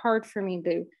so hard for me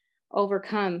to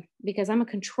overcome, because I'm a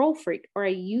control freak, or I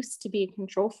used to be a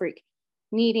control freak,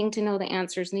 needing to know the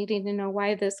answers, needing to know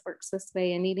why this works this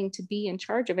way, and needing to be in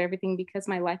charge of everything because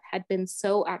my life had been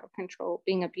so out of control,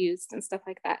 being abused and stuff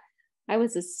like that. I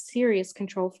was a serious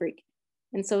control freak.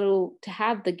 And so to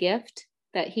have the gift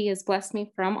that he has blessed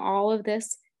me from all of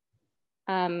this,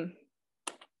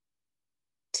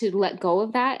 to let go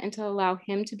of that and to allow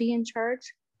him to be in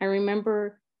charge. I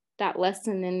remember that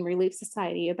lesson in Relief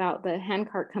Society about the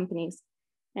handcart companies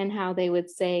and how they would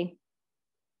say,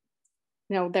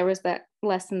 there was that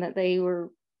lesson that they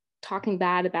were talking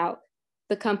bad about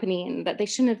the company and that they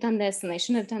shouldn't have done this and they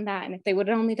shouldn't have done that. And if they would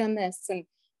have only done this, and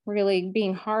really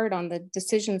being hard on the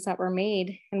decisions that were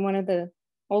made. And one of the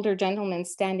older gentlemen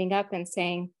standing up and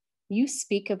saying, "You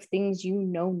speak of things you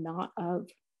know not of."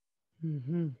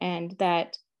 And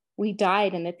that we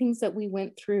died, and the things that we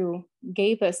went through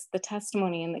gave us the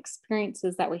testimony and the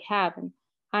experiences that we have. And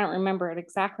I don't remember it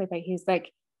exactly, but he's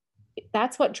like,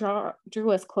 that's what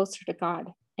drew us closer to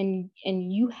God. And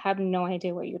you have no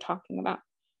idea what you're talking about.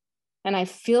 And I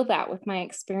feel that with my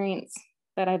experience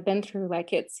that I've been through.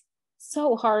 Like, it's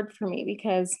so hard for me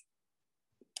because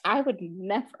I would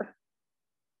never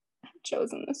have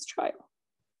chosen this trial.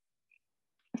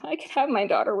 If I could have my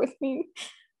daughter with me,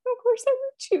 of course I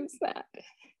would choose that.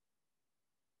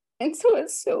 And so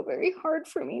it's so very hard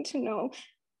for me to know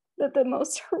that the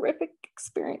most horrific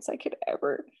experience I could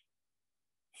ever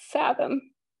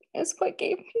fathom is what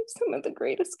gave me some of the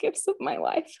greatest gifts of my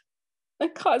life.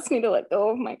 That caused me to let go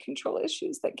of my control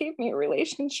issues, that gave me a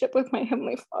relationship with my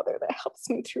Heavenly Father that helps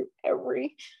me through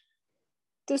every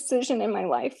decision in my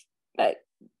life. That,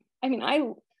 I mean,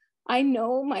 I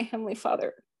know my Heavenly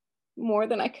Father more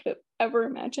than I could have ever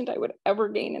imagined I would ever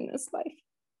gain in this life.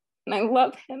 And I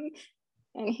love him,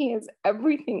 and he is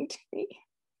everything to me.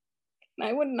 And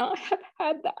I would not have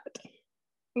had that if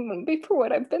it wouldn't be for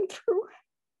what I've been through.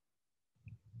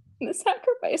 And the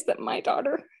sacrifice that my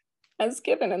daughter has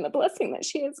given, and the blessing that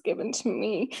she has given to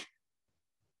me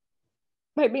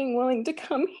by being willing to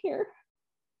come here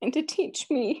and to teach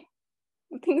me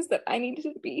the things that I needed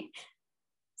to be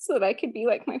so that I could be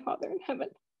like my Father in heaven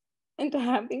and to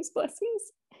have these blessings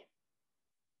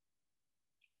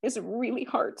is really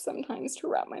hard sometimes to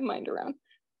wrap my mind around,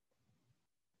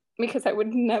 because I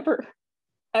would never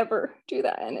ever do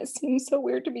that. And it seems so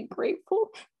weird to be grateful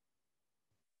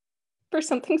for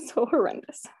something so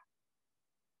horrendous.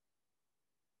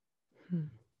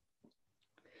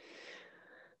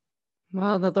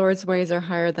 Well, the Lord's ways are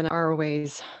higher than our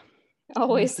ways.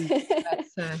 Always.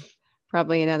 That's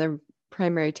probably another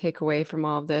primary takeaway from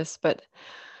all of this. But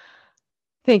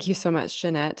thank you so much,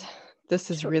 Jeanette. This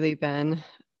has really been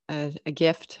a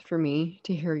gift for me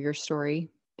to hear your story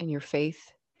and your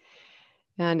faith.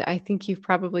 And I think you've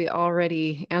probably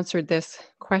already answered this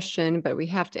question, but we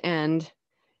have to end.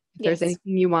 If there's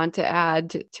anything you want to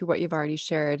add to what you've already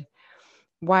shared,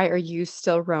 why are you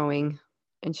still rowing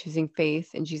and choosing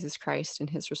faith in Jesus Christ and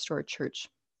his restored church?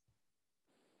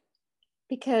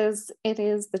 Because it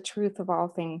is the truth of all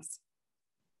things.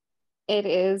 It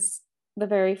is the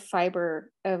very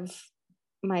fiber of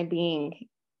my being.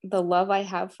 The love I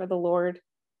have for the Lord,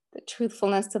 the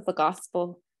truthfulness of the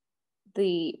gospel,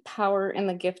 the power and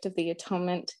the gift of the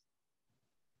atonement,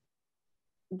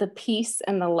 the peace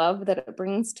and the love that it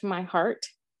brings to my heart.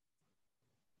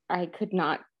 I could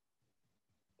not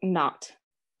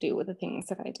do with the things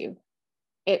that I do.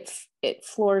 It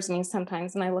floors me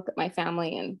sometimes, and I look at my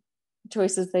family and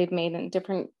choices they've made and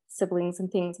different siblings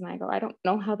and things, and I go, I don't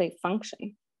know how they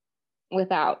function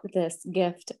without this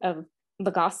gift of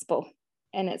the gospel.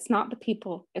 And it's not the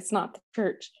people, it's not the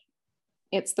church,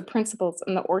 it's the principles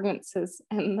and the ordinances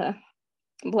and the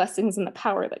blessings and the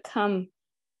power that come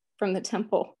from the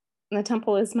temple. And the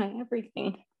temple is my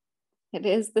everything. It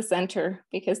is the center,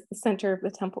 because the center of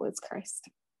the temple is Christ.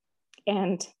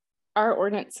 And our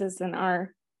ordinances and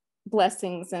our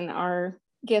blessings and our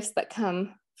gifts that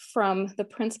come from the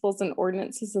principles and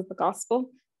ordinances of the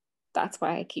gospel, that's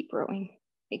why I keep rowing,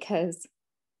 because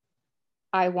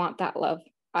I want that love.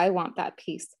 I want that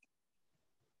peace.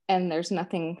 And there's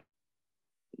nothing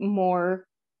more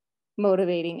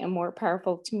motivating and more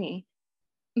powerful to me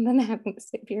than having the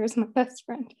Savior as my best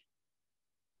friend.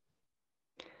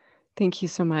 Thank you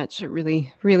so much. I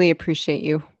really, really appreciate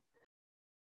you.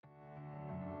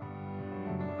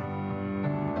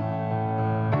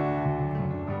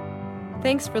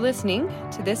 Thanks for listening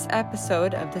to this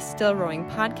episode of the Still Rowing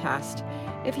podcast.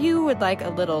 If you would like a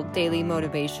little daily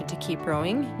motivation to keep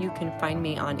rowing, you can find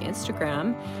me on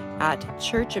Instagram at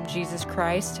Church of Jesus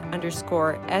Christ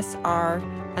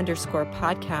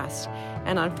 _SR_podcast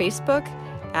and on Facebook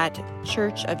at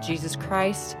Church of Jesus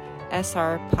Christ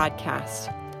SR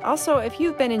Podcast. Also, if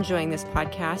you've been enjoying this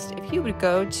podcast, if you would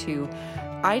go to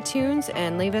iTunes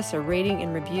and leave us a rating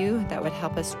and review, that would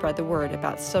help us spread the word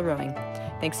about Still Rowing.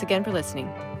 Thanks again for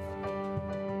listening.